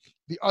everything.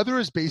 The other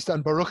is based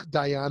on Baruch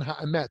Dayan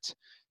Ha'emet,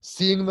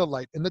 seeing the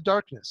light in the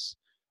darkness.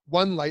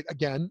 One light,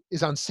 again,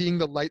 is on seeing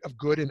the light of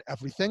good in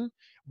everything.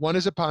 One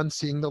is upon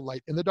seeing the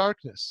light in the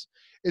darkness.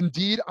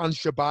 Indeed, on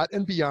Shabbat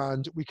and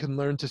beyond, we can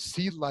learn to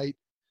see light,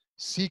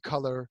 see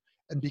color,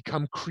 and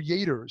become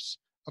creators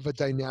of a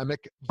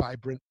dynamic,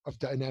 vibrant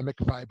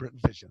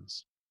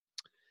visions.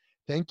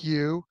 Thank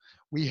you.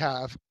 We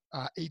have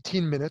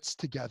 18 minutes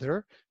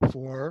together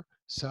for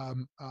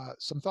some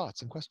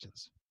thoughts and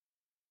questions.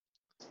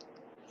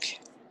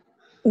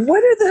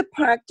 What are the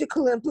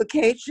practical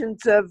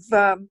implications of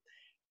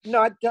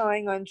not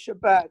dyeing on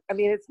Shabbat? I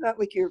mean, it's not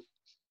like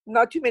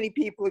not too many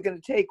people are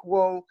going to take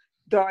wool,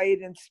 dye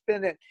it, and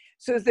spin it.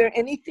 So is there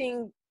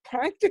anything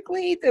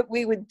practically that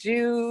we would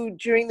do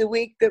during the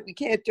week that we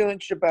can't do on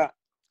Shabbat?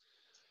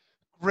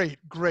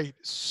 Great.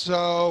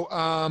 So,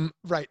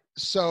 right.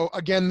 So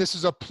again, this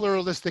is a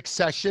pluralistic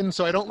session,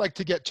 so I don't like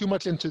to get too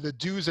much into the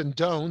do's and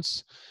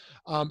don'ts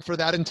for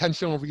that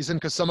intentional reason,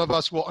 because some of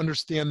us will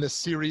understand this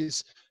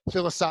series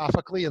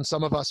philosophically, and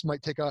some of us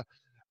might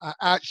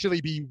actually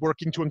be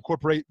working to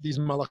incorporate these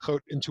malachot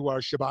into our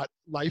Shabbat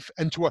life.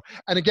 And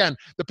again,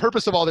 the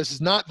purpose of all this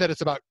is not that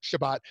it's about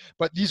Shabbat,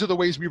 but these are the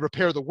ways we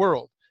repair the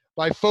world.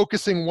 By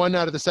focusing 1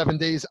 out of the 7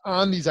 days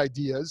on these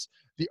ideas,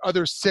 the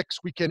other 6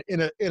 we can,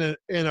 in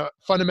a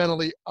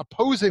fundamentally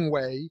opposing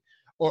way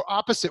or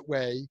opposite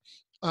way,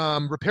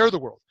 repair the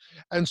world.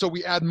 And so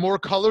we add more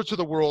color to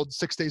the world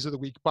 6 days of the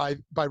week by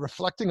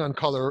reflecting on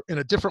color in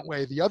a different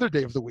way the other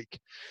day of the week.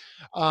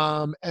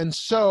 And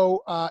so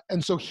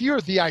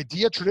here the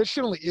idea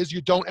traditionally is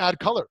you don't add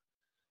color,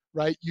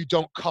 right? You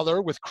don't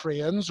color with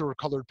crayons or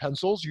colored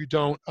pencils. You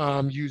don't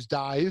use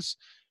dyes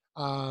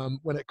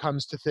when it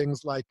comes to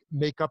things like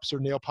makeups or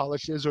nail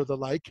polishes or the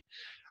like.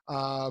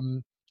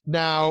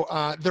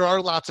 Now, there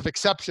are lots of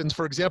exceptions.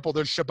 For example,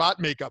 there's Shabbat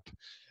makeup.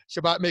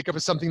 Shabbat makeup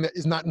is something that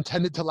is not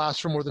intended to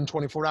last for more than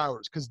 24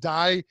 hours because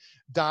dye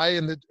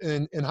in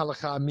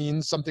halakha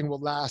means something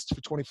will last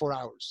for 24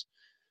 hours.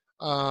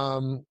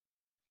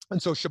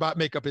 And so Shabbat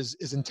makeup is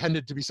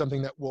intended to be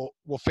something that will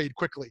fade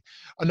quickly.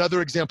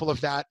 Another example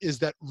of that is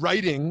that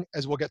writing,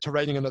 as we'll get to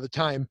writing another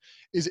time,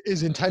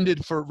 is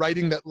intended for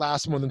writing that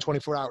lasts more than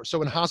 24 hours.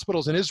 So in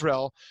hospitals in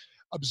Israel,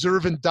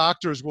 observant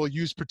doctors will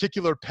use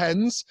particular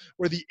pens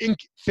where the ink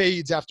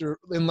fades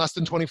in less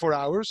than 24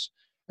 hours.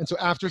 And so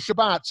after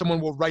Shabbat, someone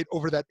will write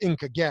over that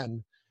ink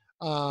again.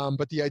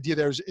 But the idea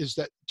there is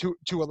that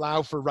to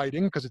allow for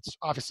writing, because it's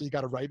obviously you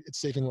got to write,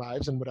 it's saving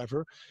lives and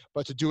whatever,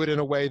 but to do it in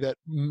a way that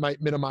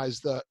might minimize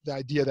the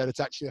idea that it's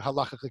actually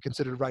halakhically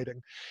considered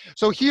writing.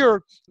 So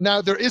here,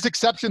 now there is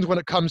exceptions when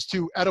it comes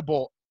to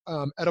edible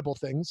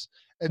things.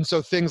 And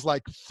so things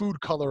like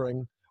food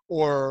coloring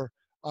or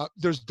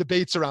there's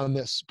debates around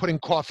this, putting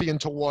coffee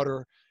into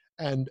water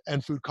and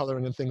food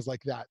coloring and things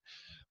like that.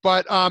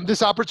 But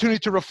this opportunity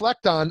to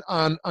reflect on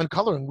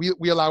coloring,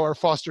 we allow our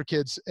foster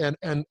kids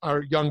and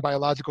our young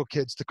biological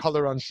kids to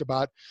color on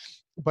Shabbat,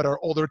 but our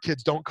older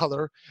kids don't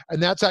color.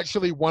 And that's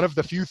actually one of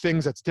the few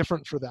things that's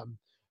different for them,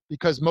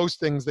 because most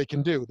things they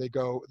can do. They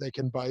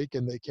can bike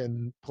and they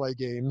can play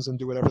games and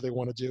do whatever they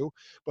want to do.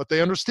 But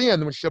they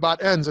understand when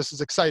Shabbat ends, this is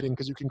exciting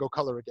because you can go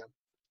color again.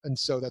 And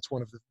so that's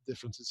one of the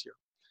differences here.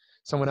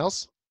 Someone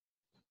else?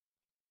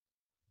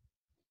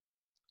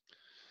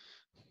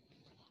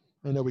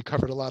 I know we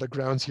covered a lot of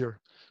grounds here.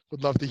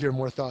 Would love to hear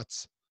more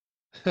thoughts.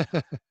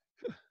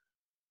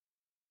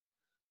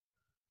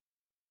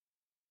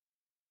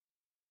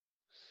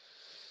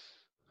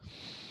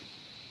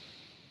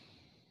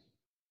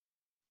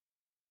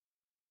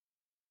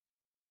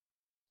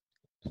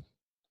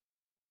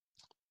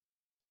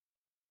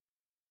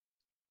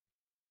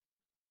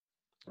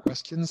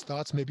 Questions,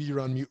 thoughts? Maybe you're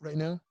on mute right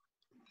now.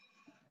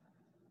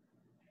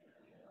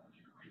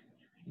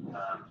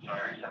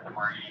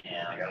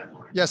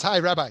 Yes, hi,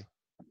 Rabbi.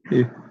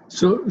 Okay.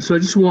 So I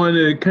just want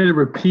to kind of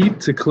repeat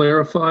to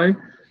clarify.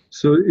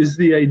 So is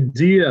the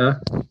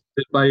idea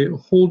that by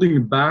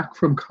holding back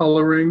from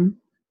coloring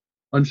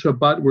on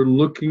Shabbat, we're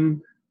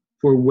looking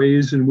for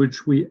ways in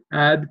which we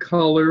add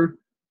color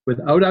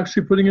without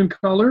actually putting in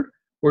color?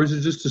 Or is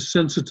it just to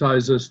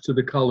sensitize us to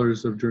the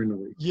colors of during the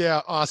week? Yeah,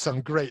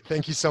 awesome. Great.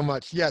 Thank you so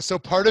much. Yeah, so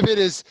part of it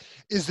is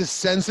the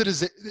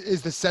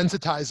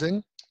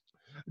sensitizing.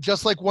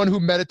 Just like one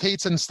who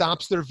meditates and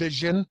stops their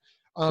vision,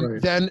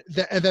 Right. then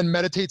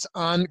meditates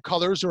on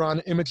colors or on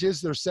images,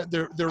 they're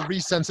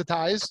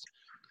resensitized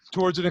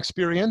towards an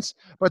experience.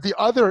 But the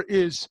other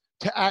is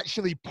to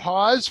actually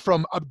pause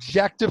from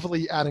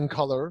objectively adding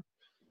color,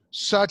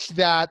 such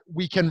that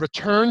we can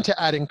return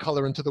to adding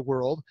color into the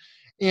world,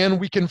 and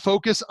we can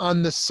focus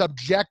on the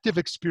subjective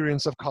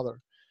experience of color,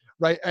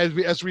 right?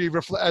 As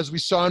we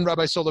saw in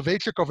Rabbi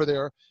Soloveitchik over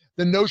there,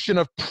 the notion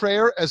of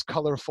prayer as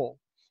colorful,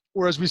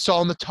 or as we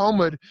saw in the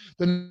Talmud,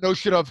 the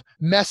notion of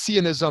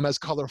messianism as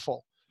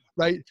colorful,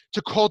 right?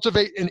 To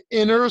cultivate an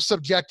inner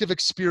subjective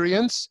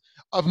experience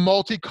of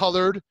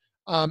multicolored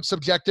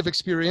subjective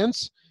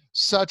experience,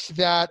 such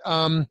that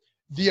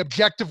the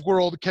objective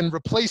world can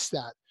replace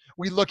that.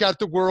 We look at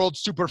the world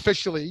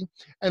superficially,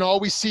 and all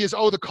we see is,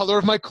 oh, the color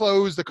of my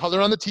clothes, the color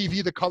on the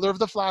TV, the color of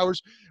the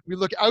flowers. We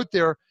look out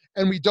there,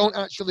 and we don't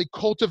actually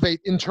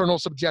cultivate internal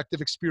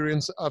subjective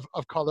experience of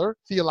color,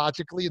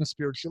 theologically and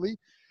spiritually.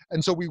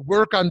 And so we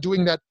work on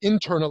doing that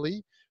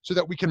internally so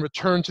that we can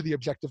return to the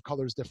objective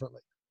colors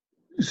differently.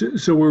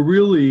 So we're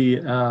really,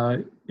 in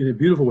a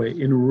beautiful way,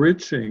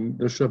 enriching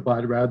the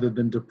Shabbat rather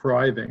than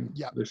depriving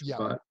the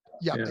Shabbat.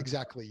 Yeah,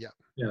 exactly. Yeah.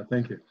 Yeah,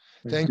 thank you.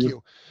 Thank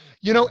you.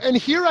 You know, and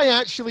here I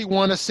actually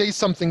want to say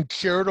something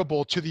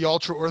charitable to the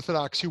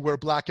ultra-Orthodox who wear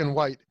black and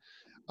white.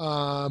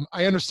 I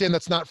understand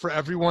that's not for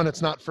everyone.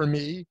 It's not for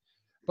me.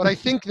 But I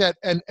think that,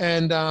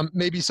 and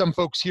maybe some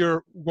folks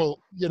here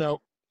will,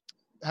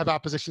 have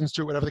oppositions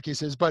to it, whatever the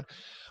case is. But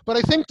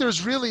I think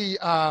there's really,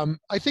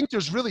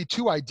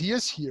 two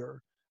ideas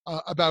here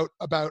about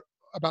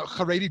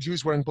Haredi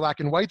Jews wearing black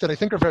and white that I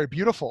think are very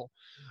beautiful.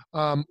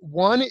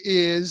 One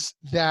is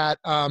that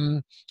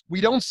we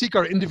don't seek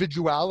our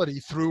individuality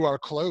through our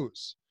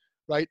clothes,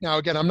 right? Now,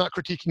 again, I'm not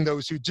critiquing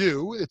those who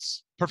do.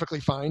 It's perfectly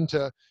fine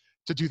to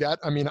do that.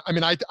 I mean,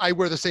 I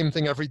wear the same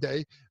thing every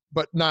day,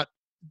 but not,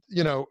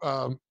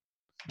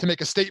 to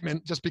make a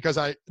statement just because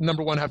I,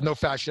 number one, have no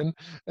fashion,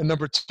 and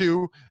number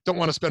two, don't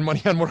want to spend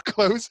money on more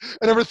clothes,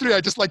 and number three,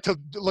 I just like to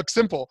look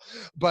simple.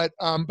 But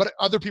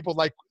other people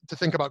like to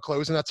think about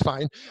clothes, and that's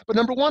fine. But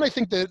number one, I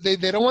think that they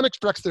don't want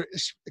to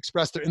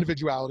express their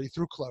individuality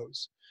through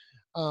clothes,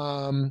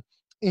 and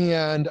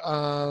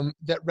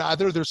that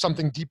rather there's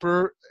something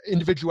deeper.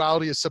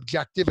 Individuality is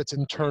subjective; it's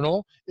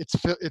internal.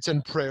 It's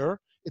in prayer.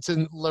 It's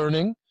in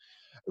learning,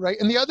 right?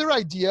 And the other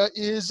idea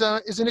is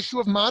an issue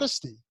of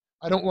modesty.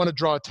 I don't want to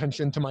draw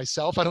attention to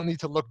myself. I don't need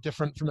to look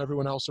different from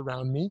everyone else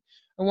around me.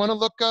 I want to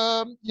look,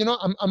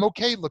 I'm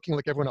okay looking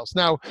like everyone else.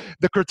 Now,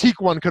 the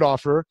critique one could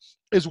offer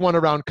is one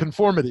around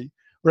conformity,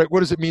 right?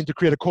 What does it mean to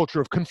create a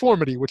culture of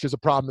conformity, which is a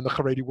problem in the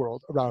Haredi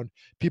world around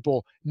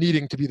people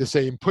needing to be the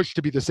same, pushed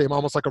to be the same,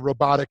 almost like a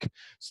robotic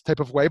type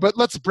of way. But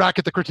let's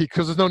bracket the critique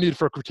because there's no need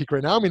for a critique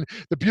right now. I mean,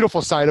 the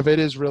beautiful side of it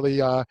is really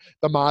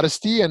the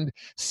modesty and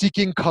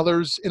seeking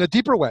colors in a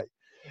deeper way.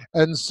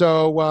 And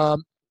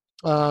so,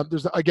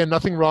 there's, again,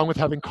 nothing wrong with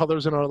having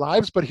colors in our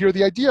lives, but here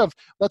the idea of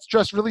let's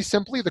dress really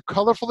simply. The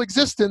colorful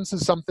existence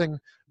is something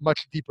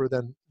much deeper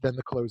than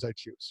the clothes I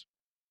choose.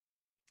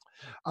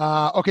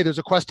 Okay, there's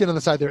a question on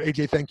the side there.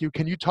 AJ, thank you.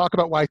 Can you talk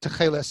about why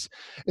techeles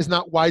is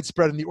not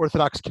widespread in the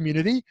Orthodox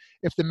community?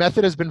 If the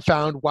method has been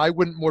found, why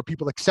wouldn't more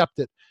people accept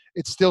it?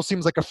 It still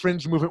seems like a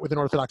fringe movement within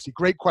Orthodoxy.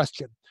 Great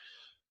question.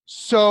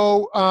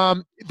 So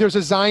there's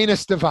a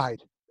Zionist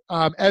divide.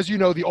 As you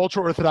know, the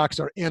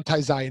ultra-Orthodox are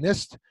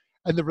anti-Zionist,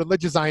 and the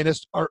religious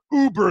Zionists are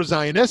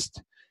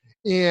uber-Zionist.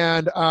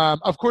 And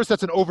of course,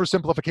 that's an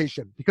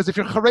oversimplification. Because if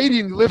you're Haredi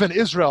and you live in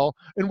Israel,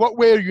 in what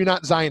way are you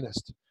not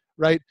Zionist,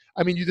 right?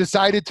 I mean, you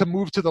decided to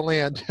move to the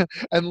land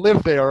and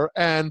live there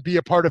and be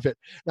a part of it.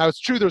 Now, it's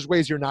true there's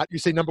ways you're not. You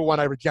say, number one,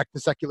 I reject the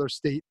secular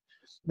state.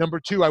 Number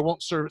two, I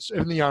won't serve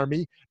in the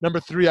army. Number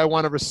three, I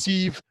want to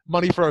receive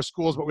money for our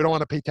schools, but we don't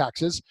want to pay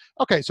taxes.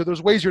 Okay, so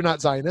there's ways you're not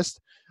Zionist.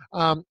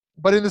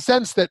 But in the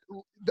sense that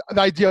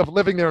the idea of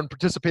living there and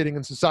participating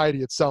in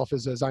society itself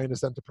is a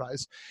Zionist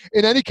enterprise.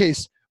 In any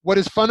case, what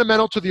is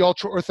fundamental to the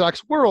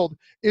ultra-Orthodox world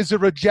is a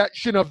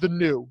rejection of the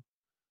new,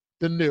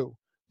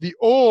 The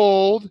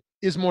old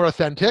is more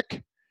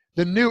authentic.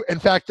 The new, in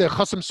fact, the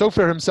Chasam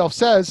Sofer himself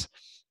says,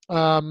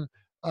 Chadash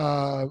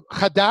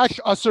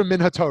Asur Min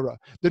HaTorah.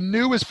 The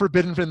new is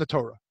forbidden in the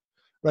Torah.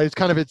 Right?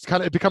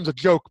 It becomes a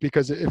joke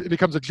because it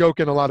becomes a joke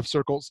in a lot of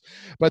circles.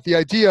 But the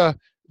idea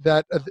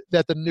that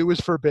the new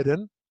is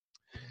forbidden,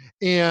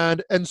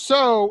 and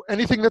so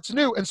anything that's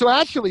new, and so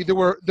actually there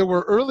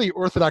were early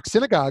Orthodox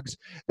synagogues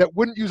that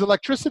wouldn't use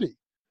electricity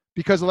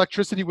because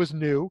electricity was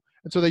new,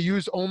 and so they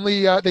used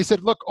only. They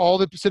said, look, all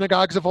the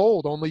synagogues of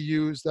old only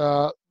used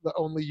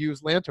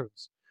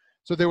lanterns.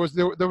 So there was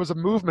a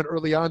movement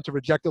early on to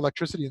reject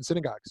electricity in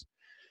synagogues,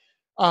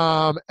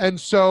 and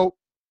so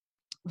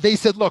they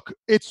said, look,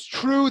 it's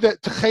true that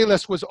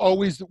Techeles was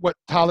always what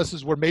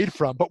talises were made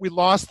from, but we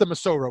lost the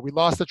Masorah, we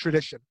lost the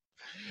tradition.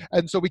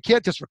 And so we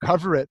can't just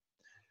recover it.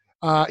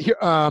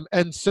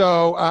 And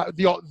so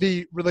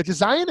the religious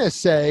Zionists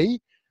say,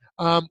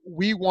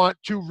 we want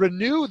to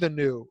renew the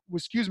new.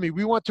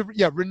 We want to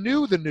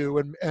renew the new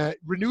and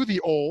renew the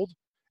old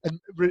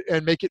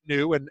and make it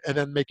new and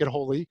then make it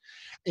holy.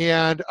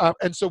 And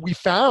so we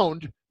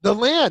found the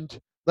land.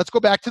 Let's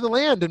go back to the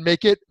land and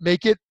make it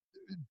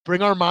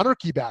bring our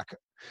monarchy back.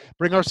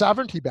 Bring our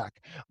sovereignty back.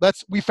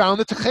 We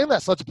found the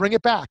Techeles. Let's bring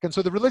it back. And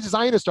so the religious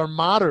Zionists are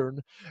modern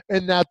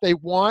in that they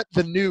want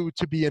the new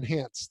to be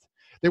enhanced.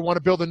 They want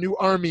to build a new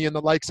army in the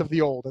likes of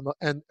the old.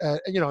 And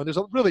there's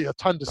really a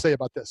ton to say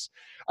about this.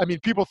 I mean,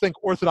 people think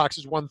Orthodox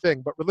is one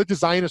thing, but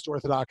religious Zionist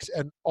Orthodox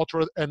and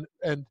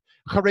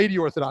Haredi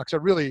Orthodox are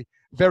really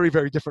very,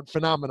 very different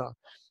phenomena.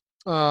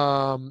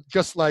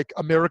 Just like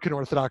American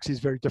Orthodoxy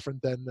is very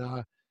different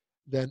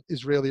than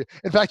Israeli.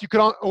 In fact,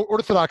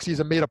 Orthodoxy is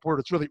a made-up word.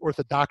 It's really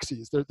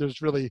orthodoxies.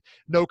 There's really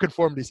no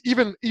conformities.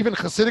 Even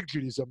Hasidic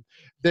Judaism,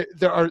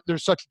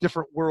 there's such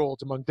different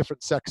worlds among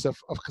different sects of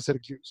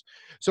Hasidic Jews.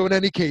 So in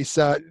any case,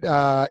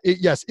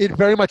 it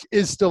very much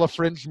is still a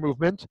fringe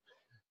movement.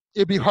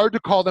 It'd be hard to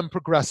call them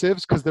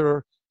progressives because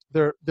they're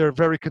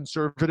very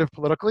conservative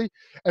politically,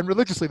 and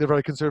religiously they're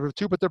very conservative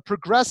too. But they're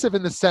progressive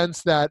in the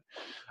sense that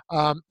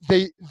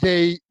they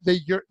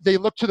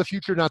look to the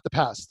future, not the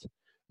past.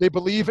 They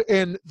believe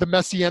in the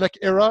Messianic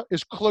era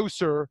is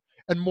closer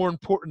and more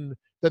important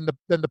than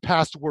the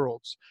past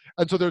worlds,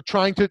 and so they're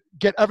trying to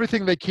get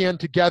everything they can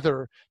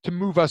together to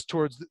move us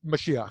towards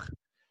Mashiach,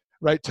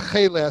 right?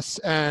 Techeles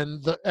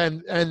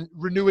and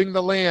renewing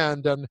the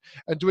land and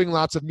doing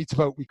lots of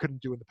mitzvot we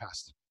couldn't do in the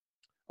past.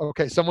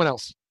 Okay, someone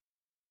else.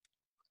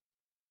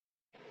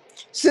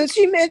 Since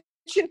you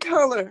mentioned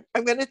color,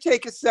 I'm going to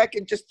take a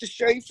second just to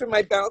show you from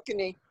my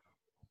balcony.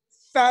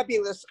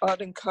 Fabulous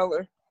autumn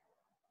color.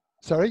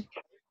 Sorry?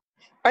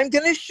 I'm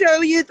going to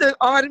show you the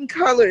autumn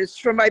colors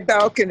from my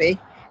balcony.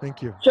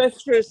 Thank you.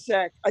 Just for a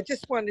sec. I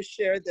just want to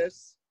share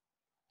this.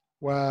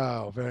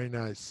 Wow, very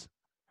nice.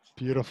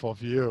 Beautiful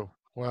view.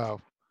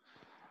 Wow.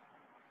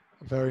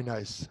 Very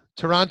nice.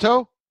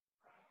 Toronto?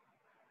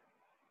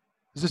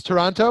 Is this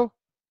Toronto?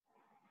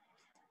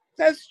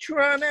 That's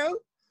Toronto.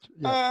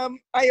 Yeah.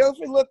 I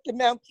overlook the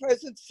Mount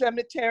Pleasant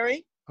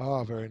Cemetery.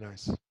 Oh, very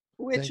nice.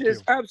 Which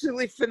is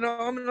absolutely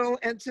phenomenal.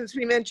 And since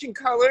we mentioned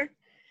color,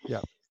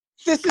 yeah,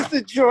 this is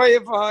the joy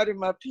of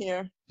autumn up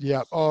here.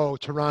 Yeah. Oh,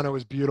 Toronto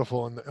is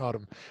beautiful in the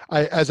autumn.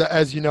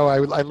 As you know, I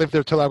lived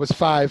there till I was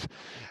 5,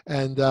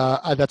 and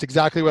that's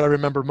exactly what I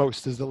remember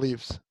most is the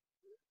leaves.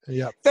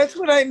 Yeah. That's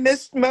what I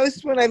missed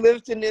most when I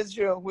lived in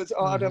Israel was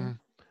autumn.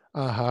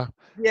 Mm-hmm.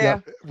 Yeah.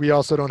 We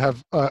also don't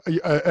have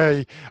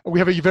we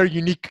have a very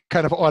unique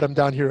kind of autumn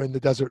down here in the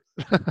desert.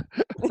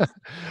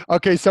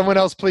 Okay, someone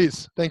else,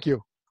 please. Thank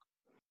you.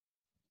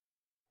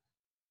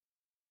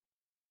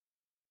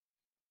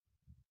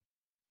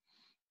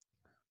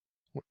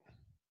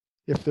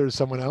 If there's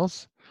someone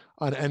else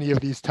on any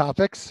of these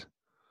topics.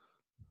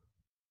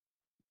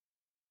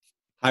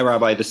 Hi,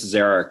 Rabbi. This is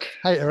Eric.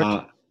 Hi,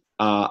 Eric.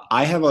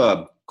 I have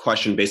a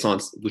question based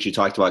on what you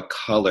talked about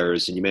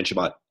colors, and you mentioned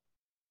about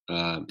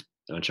on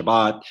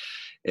Shabbat,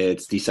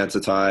 it's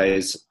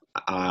desensitized.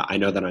 I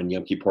know that on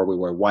Yom Kippur we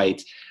wear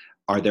white.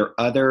 Are there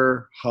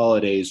other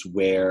holidays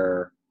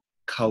where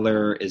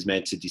color is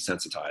meant to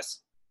desensitize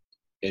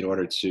in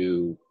order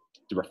to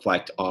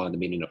reflect on the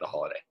meaning of the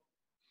holiday?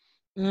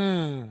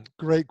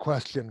 Great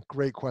question.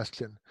 Great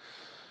question.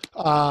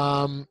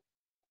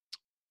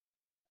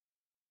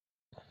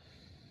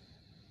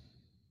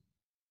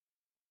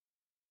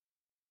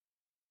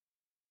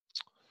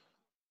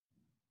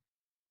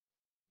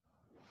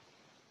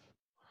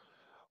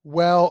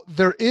 Well,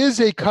 there is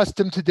a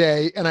custom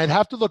today, and I'd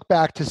have to look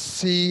back to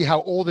see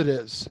how old it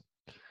is.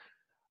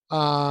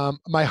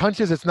 My hunch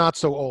is it's not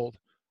so old.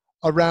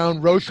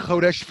 Around Rosh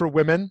Chodesh for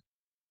women,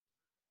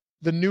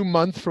 the new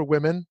month for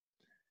women,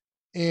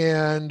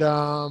 and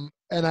I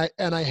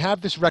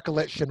have this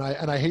recollection.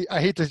 I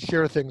hate to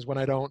share things when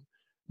I don't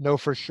know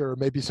for sure.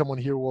 Maybe someone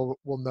here will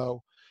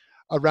know.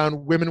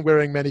 Around women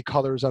wearing many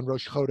colors on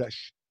Rosh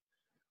Chodesh.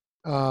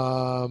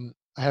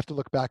 I have to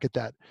look back at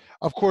that.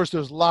 Of course,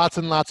 there's lots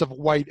and lots of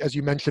white, as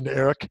you mentioned,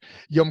 Eric.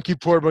 Yom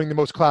Kippur being the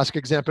most classic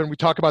example. And we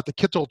talked about the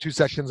Kittel 2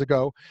 sessions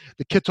ago.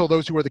 The Kittel,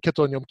 those who were the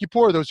Kittel on Yom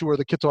Kippur, those who were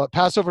the Kittel at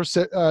Passover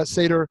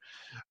Seder,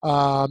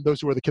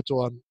 those who were the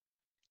Kittel on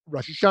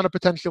Rosh Hashanah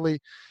potentially.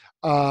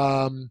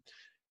 Are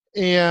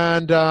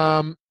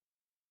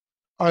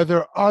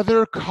there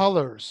other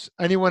colors?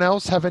 Anyone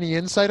else have any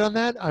insight on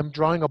that? I'm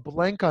drawing a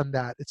blank on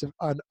that. It's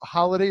on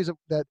holidays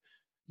that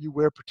you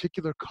wear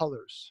particular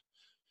colors.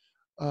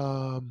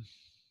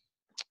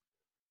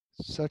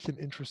 Such an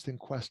interesting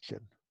question.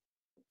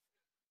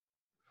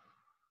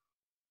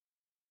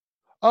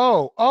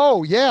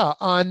 Oh yeah,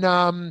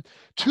 on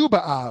Tu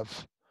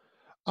B'Av.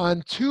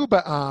 On Tu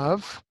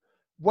B'Av,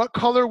 what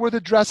color were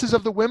the dresses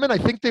of the women? I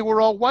think they were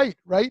all white,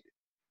 right?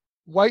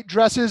 White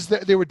dresses.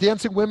 They were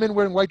dancing women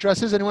wearing white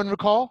dresses. Anyone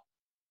recall?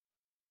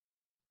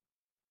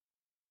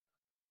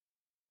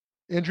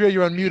 Andrea,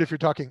 you're on mute if you're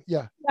talking.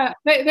 Yeah. Yeah,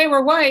 they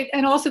were white,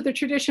 and also the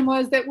tradition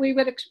was that we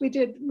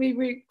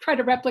tried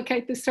to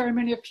replicate this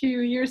ceremony a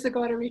few years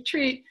ago at a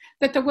retreat,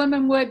 that the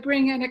women would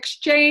bring in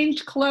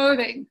exchange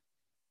clothing,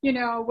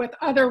 with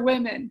other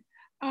women,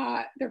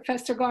 their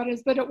Fester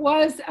goddess. But it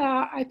was,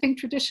 I think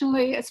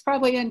traditionally, it's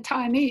probably in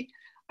Ta'anit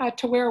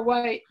to wear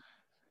white.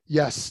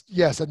 Yes,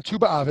 and Tu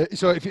B'Av.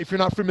 So if you're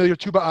not familiar,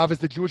 Tu B'Av is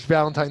the Jewish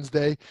Valentine's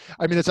Day.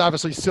 I mean, it's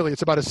obviously silly.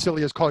 It's about as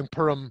silly as calling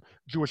Purim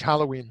Jewish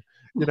Halloween.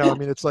 I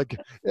mean, it's like,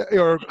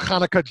 or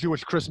Hanukkah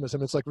Jewish Christmas,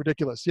 and it's like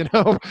ridiculous,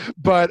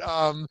 But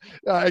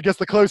I guess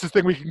the closest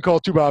thing we can call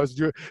Tu B'Av is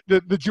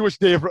the Jewish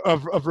day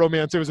of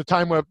romance. It was a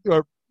time where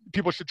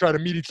people should try to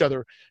meet each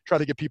other, try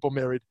to get people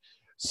married.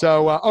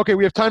 So, okay,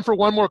 we have time for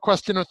one more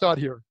question or thought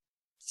here.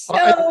 So,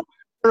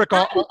 Eric,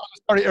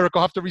 sorry, Eric,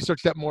 I'll have to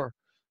research that more.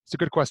 It's a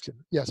good question.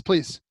 Yes,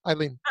 please,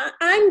 Eileen.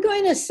 I'm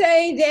going to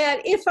say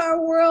that if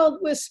our world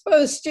was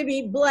supposed to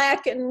be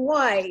black and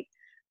white,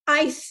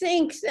 I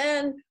think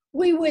then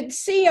we would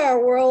see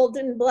our world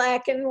in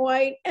black and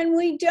white, and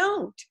we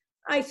don't.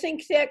 I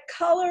think that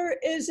color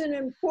is an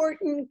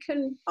important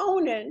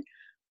component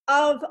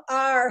of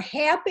our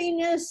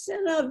happiness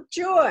and of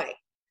joy.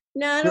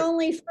 Not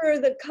only for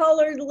the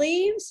colored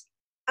leaves,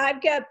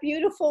 I've got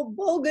beautiful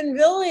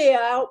bougainvillea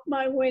out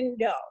my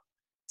window.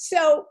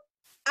 So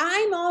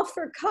I'm all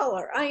for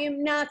color. I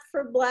am not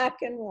for black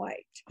and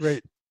white.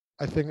 Great.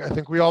 I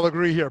think we all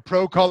agree here.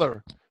 Pro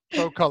color.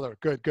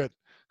 Good.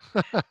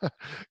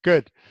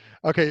 Good.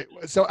 Okay.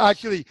 So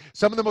actually,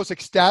 some of the most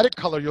ecstatic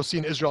color you'll see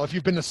in Israel, if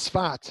you've been to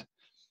Sfat,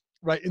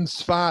 right? In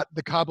Sfat,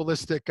 the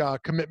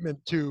Kabbalistic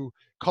commitment to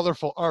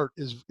colorful art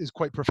is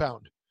quite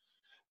profound.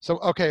 So,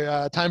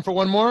 okay, time for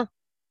one more.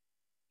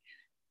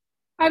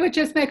 I would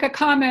just make a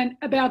comment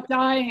about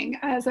dyeing.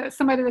 As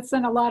somebody that's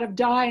done a lot of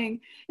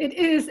dyeing, it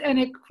is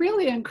a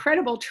really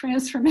incredible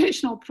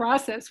transformational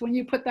process when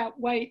you put that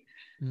white,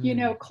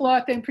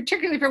 cloth in,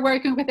 particularly if you're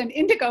working with an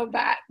indigo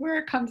vat where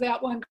it comes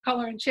out one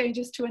color and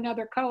changes to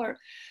another color.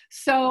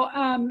 So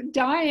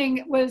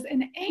dyeing was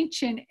an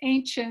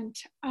ancient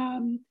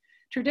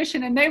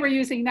tradition, and they were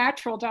using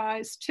natural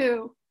dyes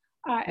too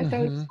at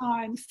those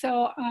times.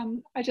 So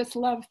I just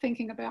love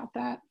thinking about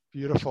that.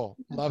 Beautiful.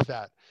 Love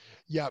that.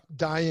 Yeah,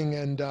 dyeing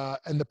and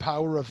the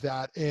power of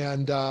that.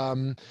 And I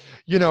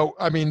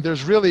mean,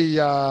 there's really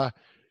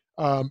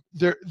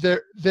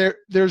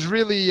there's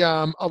really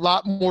a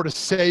lot more to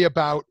say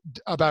about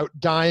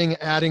dyeing,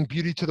 adding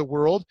beauty to the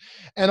world,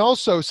 and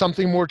also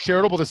something more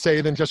charitable to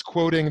say than just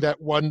quoting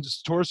that one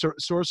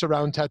source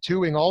around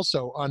tattooing,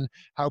 also on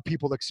how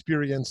people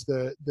experience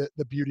the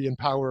beauty and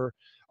power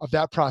of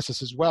that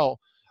process as well.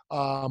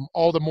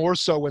 All the more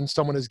so when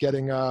someone is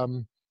getting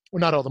well,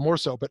 not all the more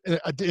so, but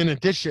in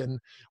addition,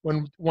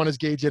 when one is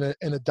engaged in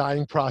a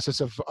dying process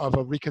of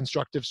a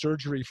reconstructive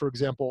surgery, for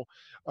example,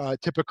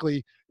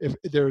 typically if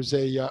there's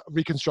a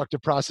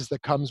reconstructive process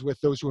that comes with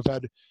those who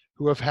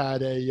have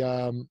had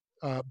a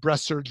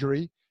breast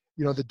surgery,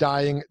 the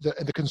dying,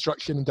 the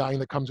construction and dying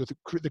that comes with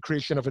the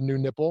creation of a new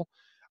nipple,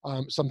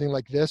 something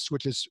like this,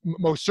 which is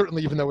most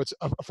certainly, even though it's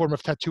a form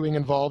of tattooing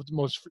involved,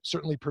 most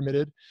certainly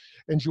permitted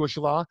in Jewish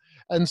law.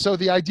 And so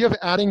the idea of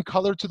adding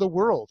color to the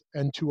world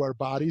and to our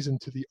bodies and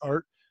to the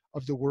art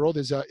of the world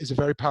is a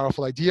very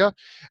powerful idea.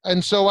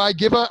 And so I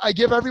give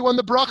everyone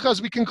the bracha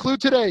as we conclude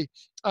today,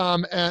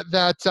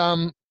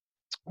 that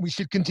we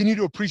should continue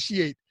to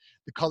appreciate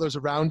the colors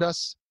around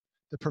us,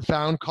 the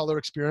profound color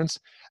experience,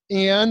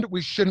 and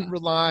we shouldn't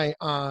rely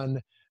on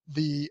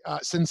the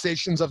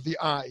sensations of the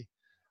eye.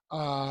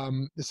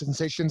 To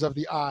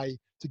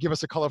give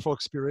us a colorful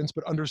experience,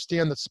 but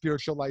understand that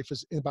spiritual life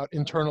is about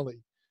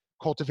internally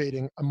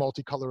cultivating a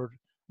multicolored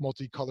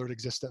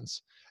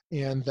existence,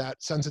 and that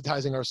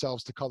sensitizing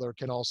ourselves to color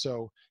can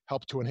also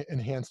help to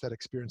enhance that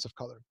experience of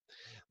color.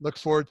 Look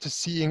forward to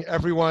seeing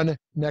everyone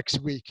next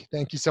week.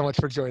 Thank you so much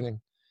for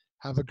joining.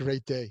 Have a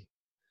great day.